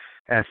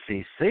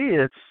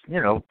 SEC,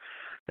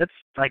 that's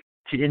like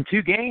in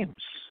 2 games.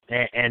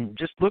 And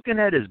just looking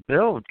at his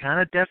build, kind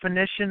of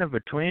definition of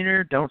a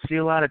tweener, don't see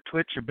a lot of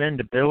twitch or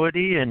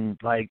bendability. And,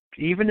 like,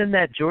 even in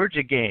that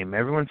Georgia game,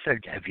 everyone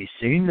said, have you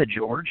seen the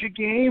Georgia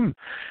game?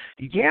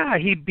 Yeah,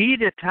 he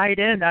beat a tight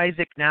end,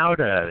 Isaac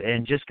Nauta,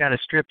 and just got a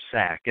strip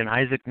sack. And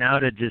Isaac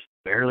Nauta just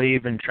barely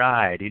even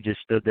tried. He just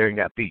stood there and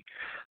got beat.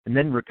 And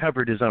then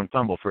recovered his own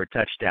fumble for a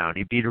touchdown.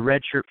 He beat a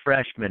redshirt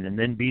freshman and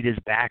then beat his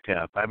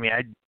backup. I mean,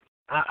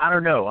 I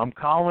don't know. I'm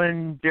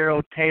calling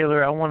Darrell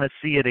Taylor. I want to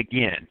see it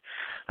again.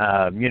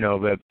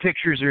 The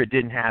pictures or it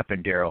didn't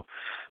happen, Darrell.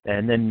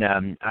 And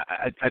then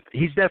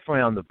he's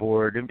definitely on the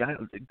board.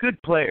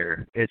 Good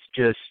player. It's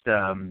just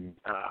I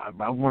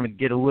want to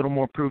get a little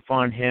more proof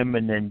on him.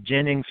 And then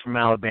Jennings from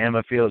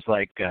Alabama feels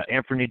like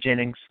Anthony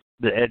Jennings,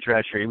 the edge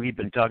rusher. We've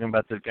been talking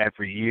about this guy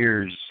for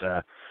years.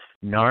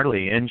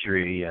 Gnarly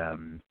injury.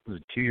 Was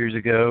it 2 years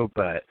ago?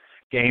 But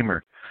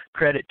gamer.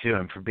 Credit to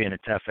him for being a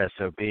tough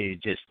SOB,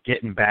 just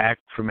getting back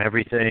from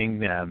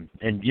everything.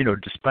 And,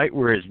 despite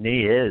where his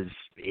knee is,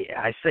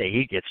 I say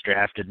he gets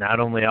drafted not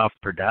only off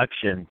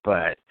production,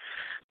 but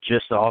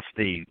just off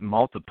the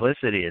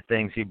multiplicity of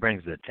things he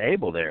brings to the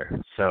table there.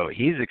 So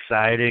he's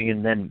exciting.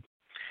 And then,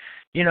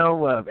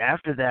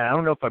 after that, I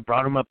don't know if I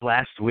brought him up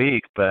last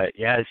week, but,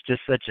 yeah, it's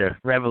just such a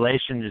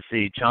revelation to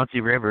see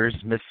Chauncey Rivers,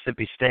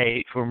 Mississippi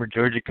State, former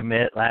Georgia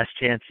commit, last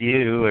chance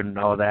U and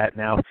all that,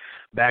 now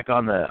back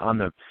on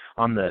the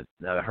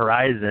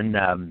horizon.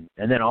 And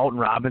then Alton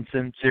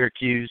Robinson,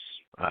 Syracuse.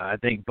 I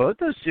think both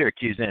those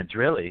Syracuse ends,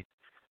 really.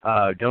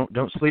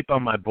 Don't sleep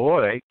on my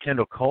boy,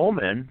 Kendall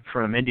Coleman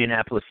from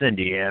Indianapolis,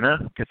 Indiana,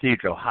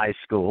 Cathedral High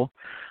School.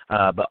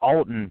 But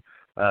Alton,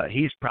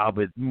 he's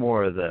probably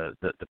more of the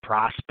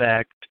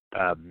prospect,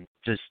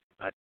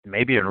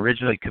 maybe an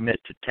originally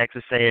commit to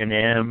Texas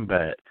A&M,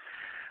 but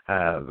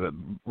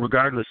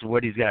regardless of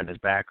what he's got in his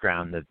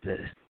background,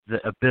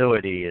 the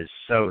ability is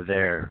so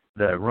there.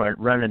 The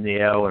running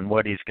the L and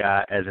what he's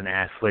got as an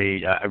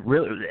athlete.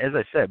 Really, as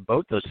I said,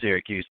 both those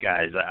Syracuse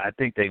guys, I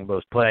think they can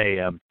both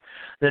play.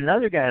 Then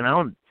another guy, and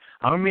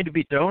I don't mean to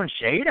be throwing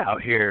shade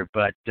out here,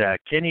 but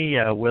Kenny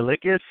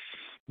Willikis,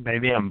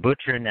 maybe I'm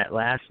butchering that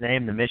last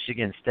name, the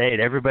Michigan State,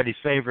 everybody's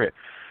favorite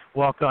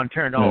walk-on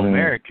turned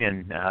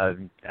All-American.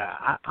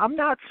 I'm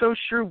not so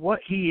sure what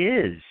he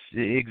is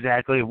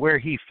exactly, where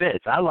he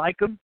fits. I like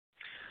him,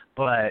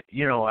 but,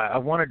 I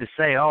wanted to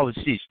say,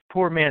 he's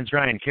poor man's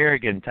Ryan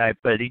Kerrigan type,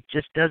 but he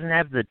just doesn't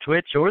have the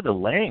twitch or the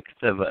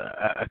length of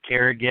a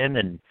Kerrigan.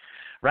 And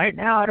right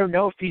now, I don't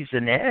know if he's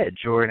an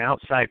edge or an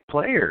outside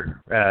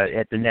player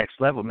at the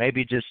next level.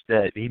 Maybe just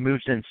he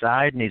moves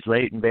inside and he's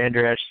Leighton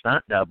Vander Esch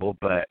stunt double,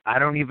 but I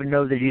don't even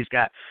know that he's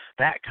got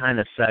that kind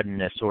of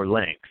suddenness or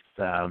length.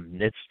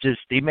 It's just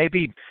he may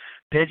be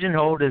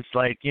pigeonholed as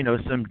like,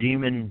 some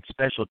demon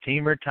special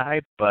teamer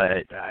type,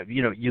 but,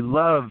 you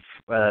love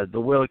the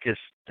Willikis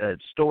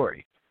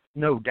story.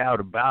 No doubt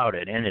about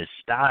it, and his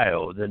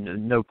style,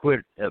 no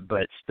quit,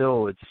 but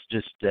still, it's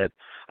just,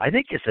 I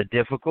think it's a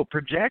difficult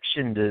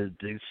projection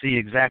to see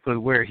exactly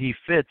where he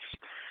fits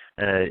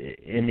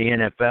in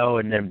the NFL.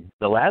 And then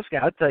the last guy,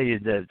 I'll tell you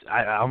that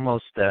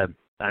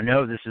I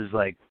know this is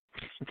like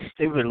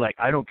stupid, like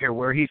I don't care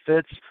where he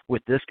fits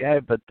with this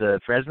guy, but the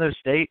Fresno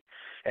State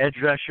edge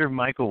rusher,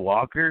 Michael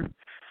Walker,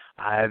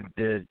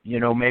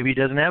 maybe he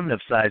doesn't have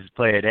enough size to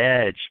play at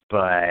edge,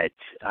 but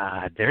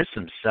there's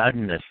some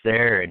suddenness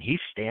there, and he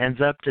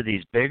stands up to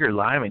these bigger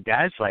linemen.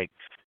 Guys like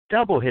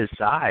double his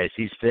size.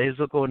 He's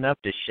physical enough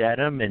to shed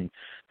them and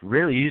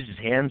really uses his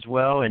hands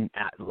well, and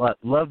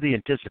love the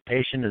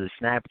anticipation of the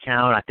snap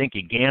count. I think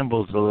he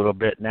gambles a little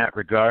bit in that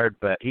regard,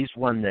 but he's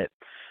one that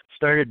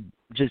started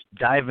just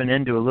diving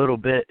into a little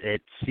bit.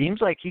 It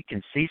seems like he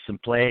can see some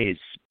plays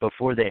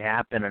before they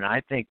happen, and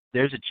I think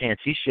there's a chance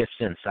he shifts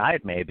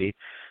inside maybe,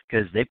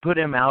 because they put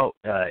him out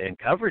in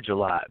coverage a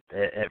lot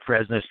at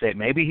Fresno State.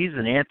 Maybe he's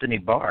an Anthony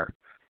Barr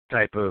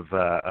type of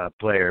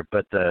player,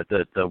 but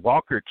the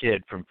Walker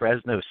kid from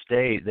Fresno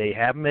State, they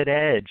have him at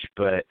edge,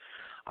 but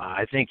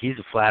I think he's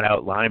a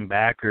flat-out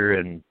linebacker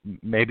and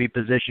maybe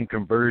position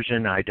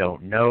conversion. I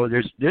don't know.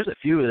 There's a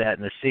few of that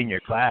in the senior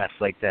class,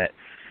 like that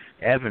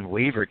Evan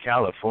Weaver,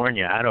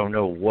 California. I don't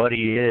know what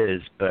he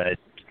is, but,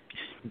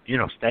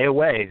 stay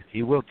away.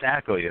 He will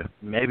tackle you.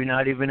 Maybe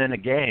not even in a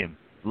game.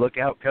 Look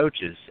out,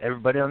 coaches.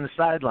 Everybody on the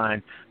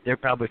sideline, they're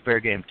probably fair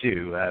game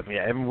too.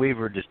 Evan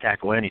Weaver just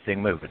tackle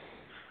anything moving.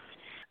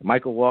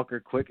 Michael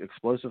Walker, quick,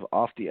 explosive,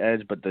 off the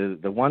edge. But the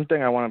one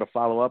thing I wanted to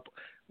follow up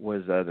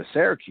was the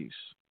Syracuse.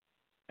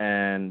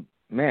 And,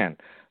 man,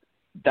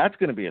 that's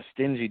going to be a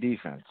stingy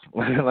defense.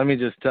 Let me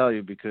just tell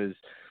you, because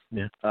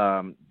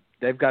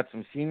they've got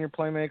some senior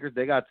playmakers.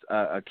 They got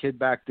a kid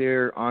back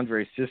there,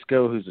 Andre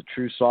Cisco, who's a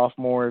true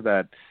sophomore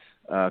that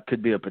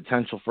could be a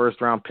potential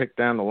first-round pick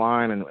down the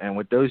line. And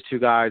with those two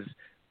guys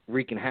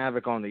wreaking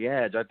havoc on the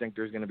edge, I think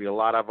there's going to be a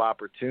lot of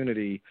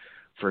opportunity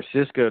for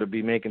Cisco to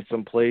be making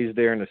some plays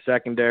there in the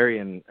secondary,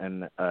 and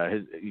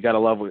you got to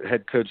love what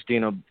head coach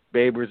Dino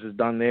Babers has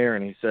done there.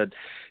 And he said,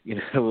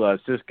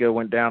 Cisco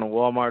went down to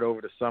Walmart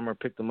over the summer,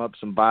 picked him up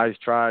some buys,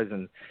 tries,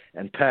 and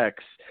pecs,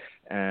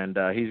 and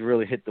he's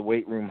really hit the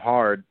weight room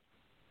hard.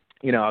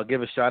 I'll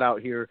give a shout out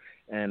here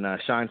and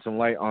shine some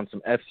light on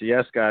some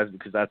FCS guys,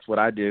 because that's what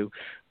I do.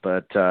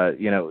 But,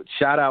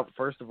 shout out,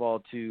 first of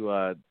all,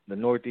 to the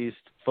Northeast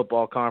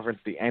Football Conference,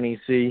 the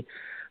NEC.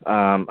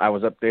 I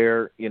was up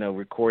there,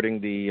 recording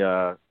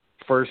the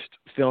first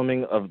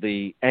filming of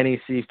the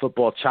NEC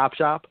Football Chop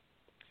Shop.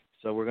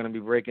 So we're going to be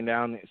breaking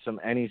down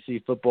some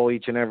NEC football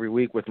each and every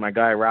week with my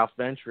guy, Ralph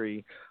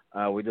Ventry.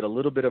 We did a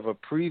little bit of a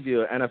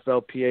preview,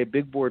 NFLPA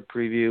big board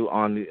preview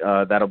on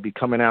that'll be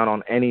coming out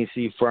on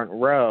NEC Front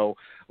Row.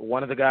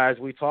 One of the guys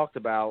we talked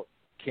about,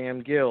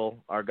 Cam Gill,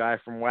 our guy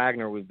from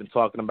Wagner, we've been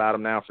talking about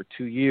him now for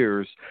 2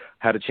 years,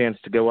 had a chance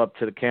to go up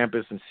to the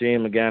campus and see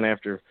him again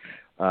after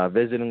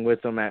visiting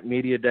with him at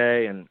Media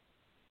Day. And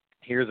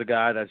here's a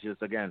guy that's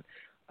just, again,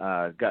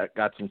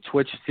 got some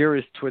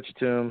serious twitch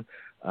to him.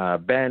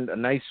 Bend, a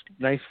nice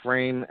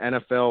frame,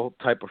 NFL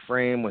type of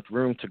frame with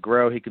room to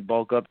grow. He could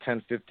bulk up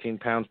 10, 15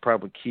 pounds,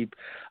 probably keep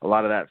a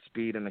lot of that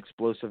speed and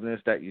explosiveness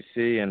that you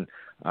see. And,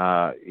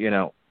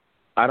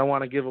 I don't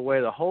want to give away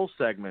the whole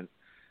segment,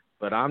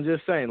 but I'm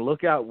just saying,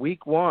 look out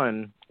week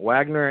 1,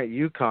 Wagner at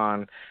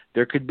UConn.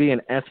 There could be an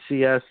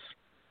FCS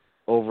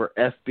over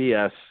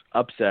FBS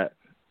upset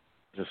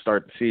to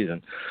start the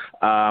season.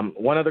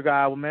 One other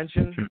guy I will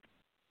mention,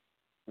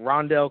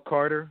 Rondell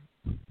Carter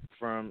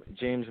from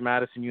James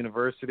Madison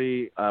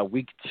University.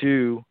 Week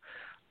 2,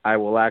 I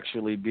will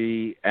actually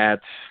be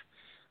at,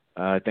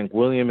 I think,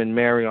 William and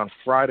Mary on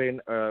Friday.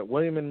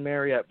 William and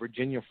Mary at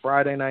Virginia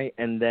Friday night,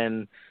 and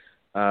then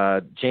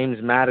James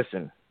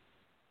Madison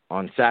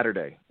on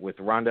Saturday with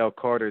Rondell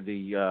Carter,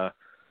 the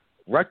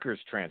Rutgers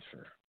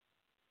transfer.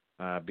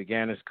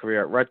 Began his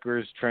career at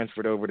Rutgers,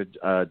 transferred over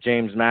to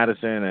James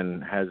Madison,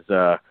 and has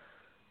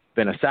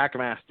been a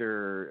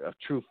sackmaster, a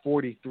true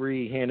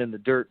 43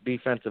 hand-in-the-dirt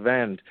defensive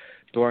end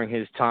during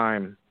his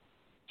time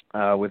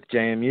with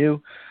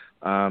JMU.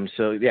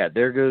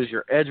 There goes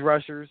your edge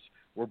rushers.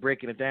 We're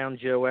breaking it down.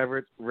 Joe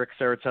Everett, Rick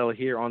Saratella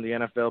here on the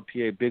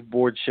NFLPA Big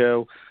Board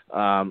Show.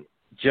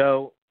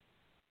 Joe,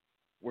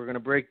 we're going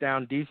to break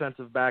down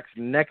defensive backs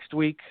next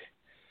week.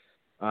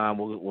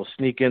 We'll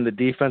sneak in the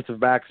defensive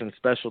backs and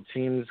special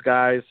teams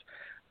guys.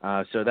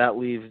 So that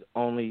leaves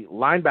only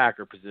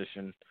linebacker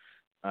position,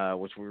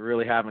 which we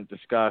really haven't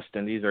discussed.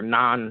 And these are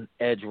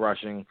non-edge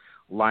rushing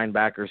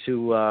linebackers.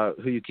 Who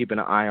you keeping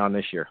an eye on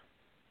this year?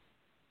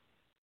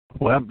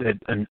 Well,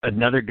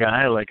 another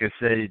guy, like I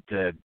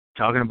said,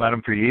 talking about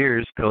him for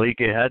years,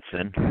 Collegiate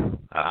Hudson.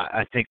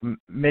 I think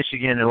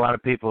Michigan, a lot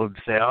of people would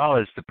say,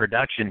 it's the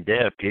production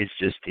dip.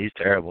 He's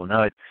terrible.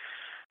 No,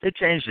 they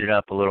changed it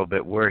up a little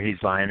bit where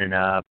he's lining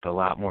up, a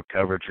lot more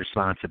coverage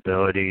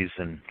responsibilities,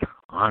 and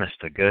honest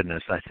to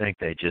goodness, I think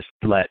they just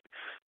let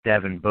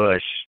Devin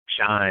Bush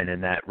shine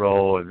in that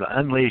role,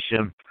 unleash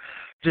him,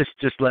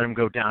 just let him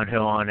go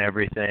downhill on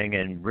everything.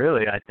 And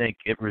really, I think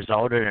it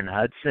resulted in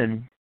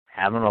Hudson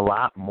having a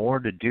lot more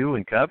to do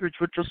in coverage,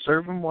 which will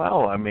serve him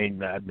well. I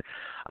mean,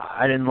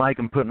 I didn't like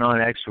him putting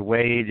on extra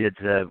weight.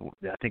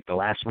 I think the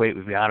last weight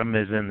we've got him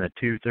is in the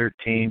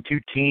 213, 2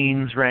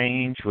 teens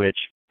range, which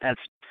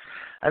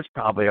that's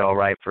probably all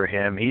right for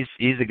him.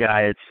 He's a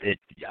guy.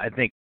 I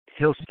think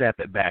he'll step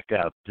it back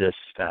up this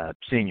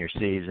senior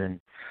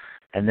season.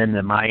 And then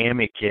the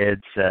Miami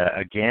kids,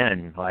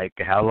 again, like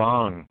how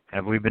long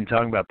have we been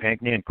talking about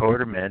Pinckney and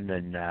Quarterman?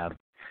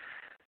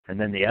 And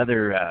then the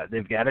other,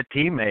 they've got a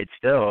teammate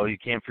still. You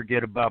can't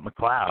forget about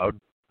McLeod.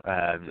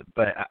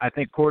 But I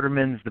think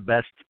Quarterman's the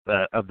best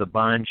of the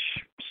bunch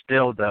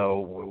still, though,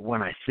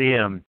 when I see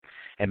him.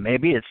 And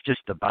maybe it's just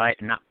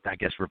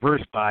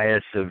reverse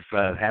bias of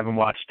having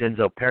watched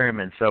Denzel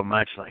Perryman so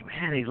much. Like,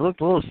 man, he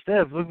looked a little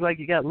stiff. Looked like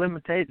he got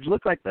limitations.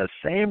 Looked like the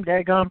same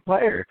daggone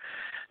player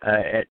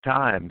at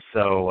times.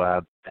 So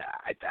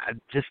I'd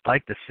just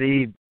like to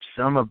see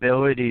some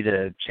ability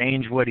to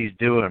change what he's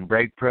doing,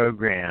 break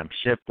programs,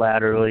 shift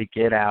laterally,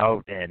 get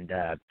out, and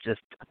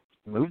just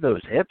move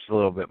those hips a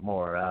little bit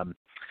more.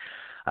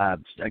 A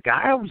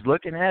guy I was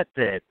looking at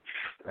that,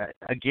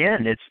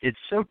 again, it's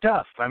so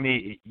tough. I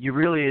mean, you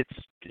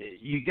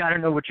got to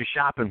know what you're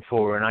shopping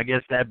for, and I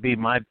guess that'd be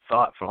my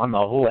thought on the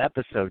whole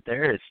episode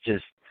there. It's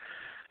just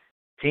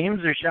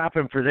teams are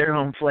shopping for their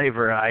own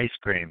flavor of ice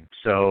cream.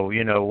 So,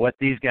 what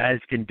these guys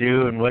can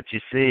do and what you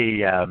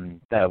see,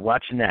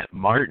 watching that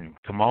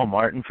Kamal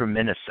Martin from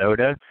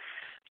Minnesota,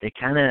 they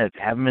kind of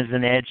have him as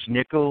an edge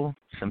nickel.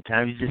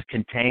 Sometimes he's just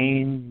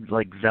contained,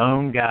 like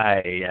zone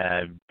guy.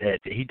 That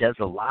he does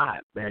a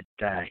lot, but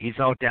he's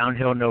all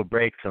downhill, no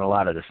breaks on a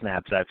lot of the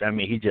snaps. I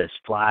mean, he just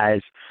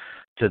flies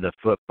to the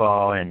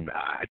football, and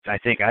I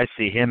think I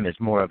see him as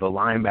more of a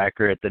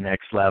linebacker at the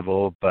next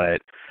level.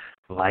 But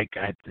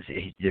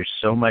there's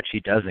so much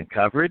he does in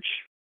coverage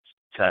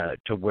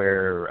to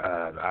where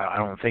I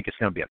don't think it's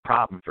going to be a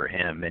problem for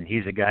him. And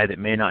he's a guy that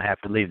may not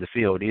have to leave the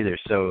field either.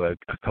 So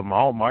a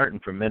Kamal Martin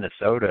from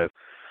Minnesota,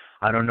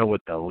 I don't know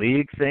what the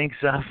league thinks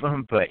of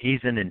him, but he's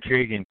an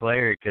intriguing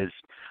player because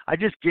I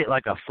just get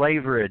like a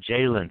flavor of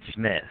Jalen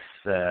Smith,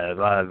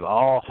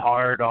 all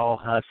hard, all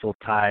hustle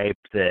type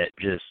that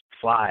just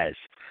flies.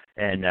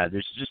 And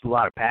there's just a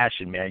lot of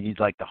passion, man. He's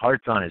like the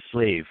heart's on his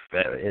sleeve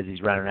as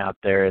he's running out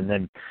there. And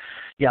then,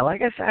 yeah,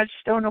 like I said, I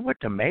just don't know what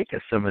to make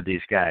of some of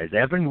these guys.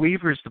 Evan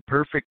Weaver's the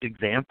perfect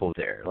example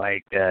there.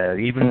 Like,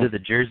 even to the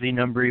jersey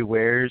number he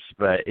wears,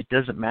 but it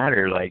doesn't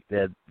matter. Like,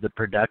 the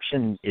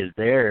production is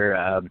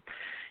there.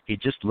 He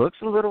just looks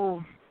a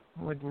little,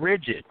 like,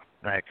 rigid,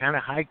 kind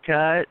of high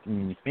cut.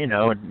 And,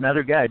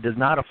 another guy does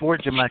not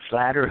afford you much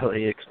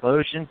laterally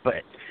explosion,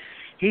 but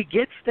he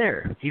gets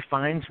there. He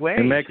finds ways.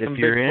 If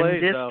you're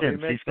in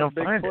distance, he's going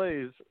to find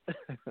it.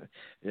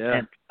 Yeah.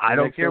 And I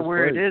don't care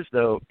where it is,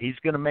 though. He's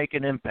going to make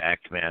an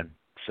impact, man.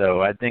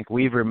 So I think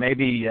Weaver may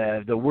be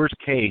the worst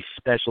case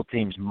special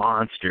teams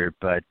monster,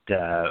 but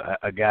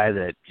a guy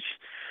that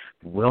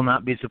will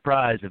not be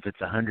surprised if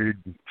it's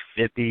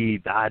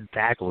 150-odd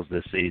tackles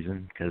this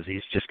season because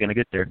he's just going to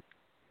get there.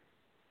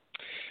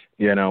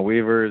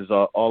 Weaver is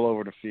all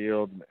over the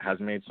field, has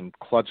made some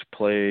clutch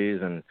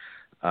plays, and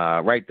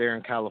right there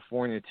in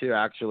California, too,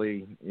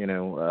 actually,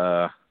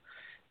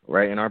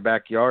 right in our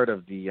backyard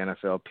of the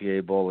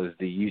NFLPA Bowl is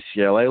the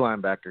UCLA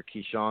linebacker,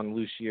 Keyshawn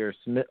Lucier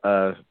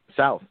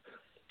South,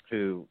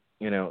 who,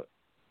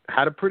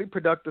 had a pretty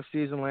productive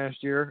season last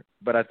year,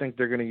 but I think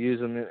they're going to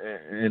use him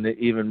in an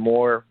even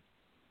more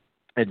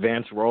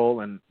advanced role,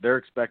 and they're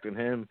expecting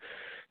him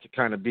to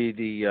kind of be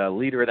the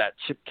leader of that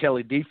Chip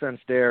Kelly defense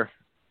there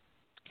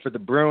for the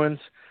Bruins.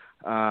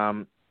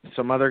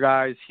 Some other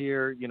guys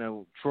here,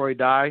 Troy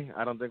Dye,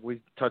 I don't think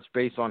we touched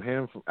base on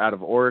him out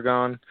of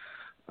Oregon.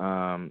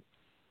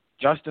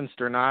 Justin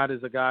Sternad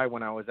is a guy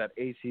when I was at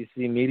ACC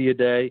Media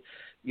Day.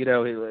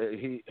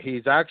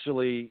 He's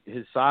actually,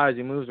 his size,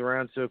 he moves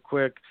around so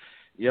quick,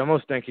 you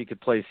almost think he could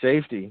play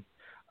safety,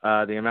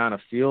 the amount of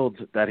field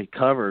that he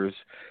covers.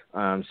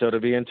 So it'll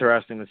be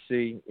interesting to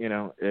see,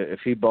 if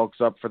he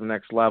bulks up for the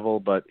next level.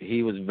 But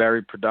he was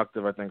very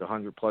productive, I think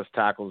 100-plus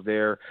tackles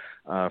there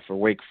for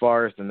Wake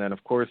Forest. And then,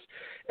 of course,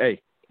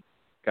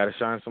 got to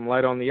shine some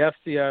light on the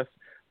FCS.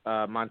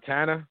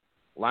 Montana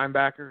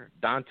linebacker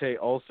Dante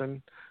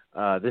Olson.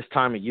 This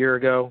time a year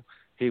ago,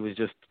 he was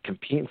just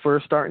competing for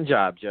a starting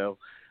job, Joe.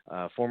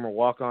 Former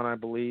walk-on, I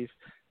believe.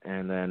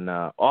 And then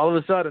all of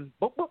a sudden,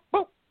 boop, boop,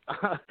 boop.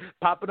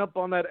 Popping up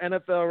on that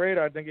NFL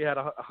radar. I think he had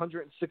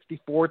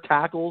 164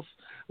 tackles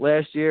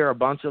last year, a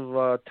bunch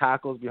of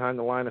tackles behind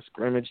the line of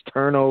scrimmage,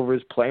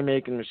 turnovers,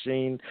 playmaking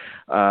machine,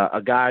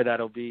 a guy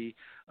that'll be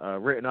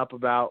written up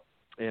about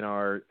in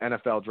our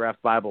NFL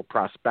Draft Bible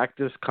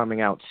prospectus coming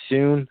out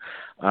soon.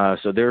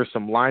 So there's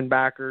some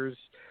linebackers.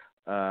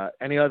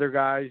 Any other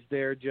guys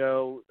there,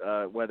 Joe,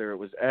 whether it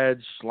was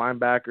edge,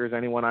 linebackers,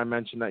 anyone I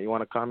mentioned that you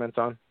want to comment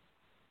on?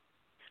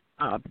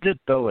 Just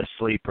throw a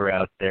sleeper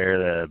out there,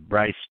 the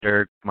Bryce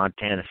Stirk,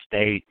 Montana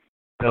State,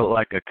 built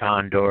like a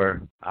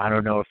condor. I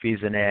don't know if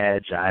he's an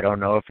edge. I don't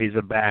know if he's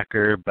a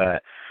backer,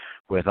 but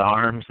with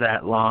arms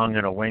that long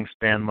and a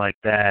wingspan like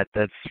that,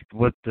 that's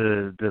what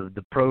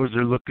the pros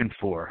are looking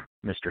for,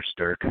 Mr.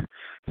 Stirk.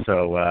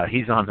 So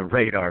he's on the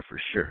radar for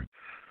sure.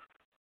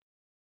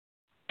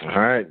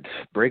 All right,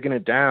 breaking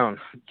it down.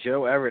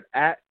 Joe Everett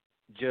at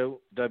Joe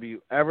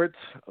W. Everett.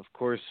 Of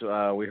course,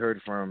 we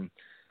heard from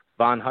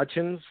Von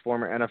Hutchins,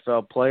 former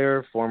NFL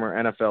player,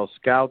 former NFL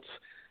scouts,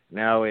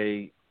 now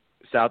a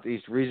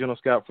Southeast Regional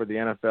Scout for the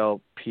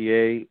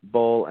NFLPA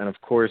Bowl, and, of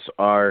course,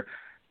 our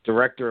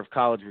Director of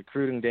College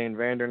Recruiting, Dane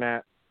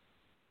Vandernat,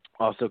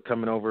 also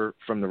coming over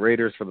from the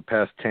Raiders for the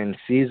past 10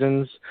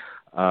 seasons.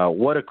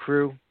 What a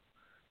crew.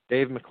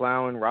 Dave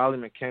McClowan, Raleigh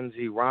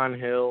McKenzie, Ron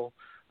Hill,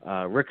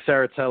 Rick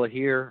Saratella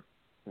here,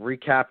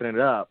 recapping it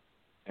up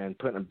and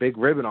putting a big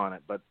ribbon on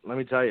it. But let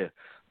me tell you,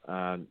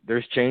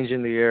 there's change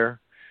in the air.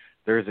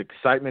 There's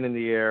excitement in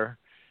the air.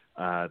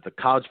 The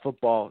college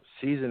football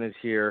season is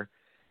here.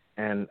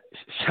 And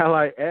shall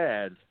I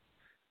add,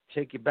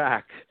 take you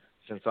back,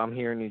 since I'm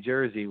here in New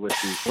Jersey, with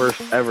the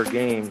first ever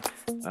game,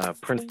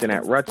 Princeton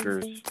at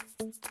Rutgers.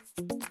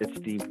 It's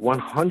the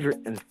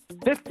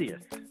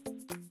 150th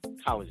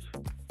college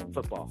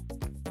football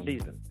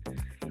season.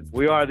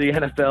 We are the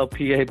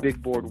NFLPA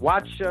Big Board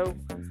Watch Show.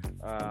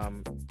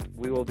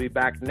 We will be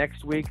back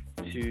next week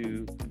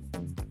to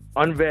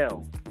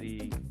unveil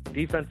the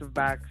defensive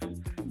backs,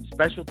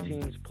 special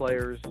teams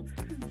players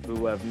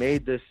who have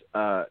made this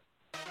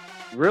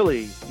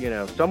really,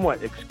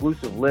 somewhat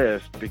exclusive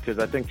list, because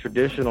I think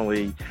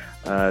traditionally,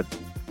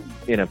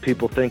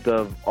 people think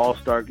of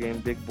all-star game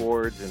big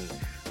boards and,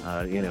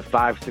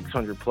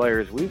 500-600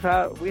 players. We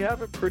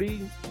have it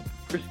pretty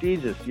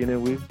prestigious.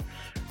 We've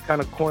kind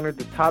of cornered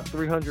the top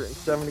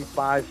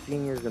 375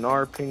 seniors, in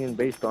our opinion,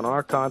 based on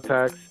our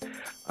contacts.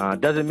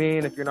 Doesn't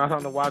mean if you're not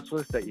on the watch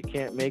list that you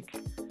can't make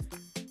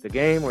the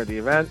game or the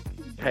event.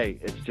 Hey,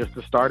 it's just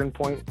a starting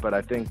point. But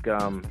I think,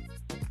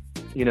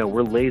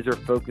 we're laser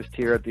focused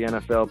here at the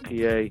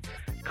NFLPA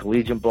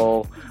Collegiate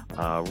Bowl.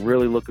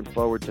 Really looking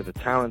forward to the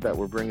talent that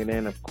we're bringing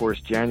in. Of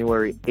course,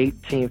 January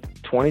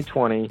 18th,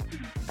 2020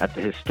 at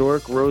the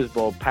historic Rose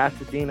Bowl,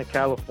 Pasadena,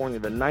 California,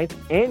 the 9th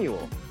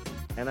annual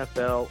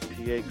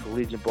NFLPA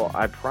Collegiate Bowl.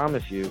 I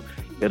promise you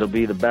it'll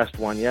be the best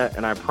one yet.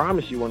 And I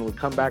promise you when we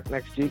come back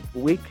next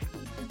week,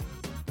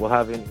 we'll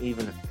have an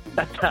even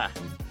better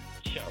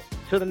show.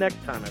 Till the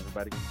next time,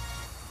 everybody.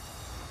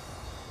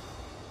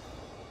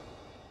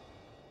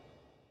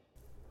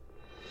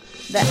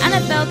 The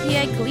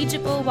NFLPA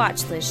Collegiate Bowl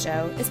Watchlist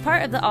Show is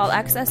part of the All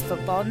Access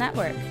Football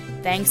Network.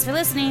 Thanks for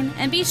listening,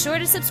 and be sure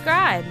to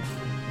subscribe.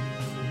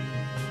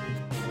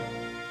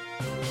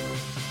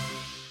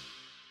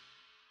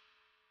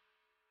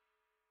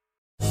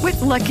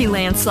 With Lucky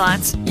Land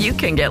Slots, you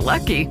can get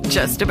lucky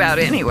just about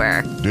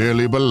anywhere.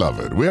 Dearly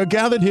beloved, we are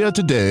gathered here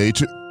today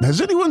to... Has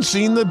anyone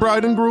seen the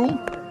bride and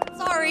groom?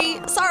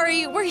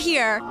 Sorry, we're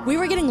here. We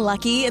were getting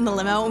lucky in the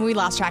limo and we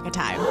lost track of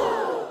time.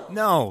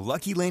 No,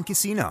 Lucky Land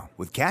Casino,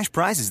 with cash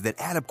prizes that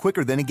add up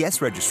quicker than a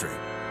guest registry.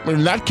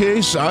 In that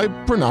case, I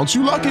pronounce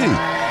you lucky.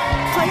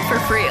 Play for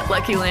free at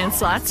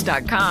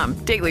LuckyLandSlots.com.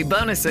 Daily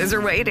bonuses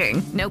are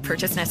waiting. No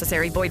purchase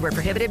necessary. Void where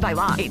prohibited by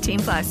law.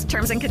 18+.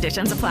 Terms and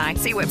conditions apply.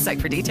 See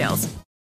website for details.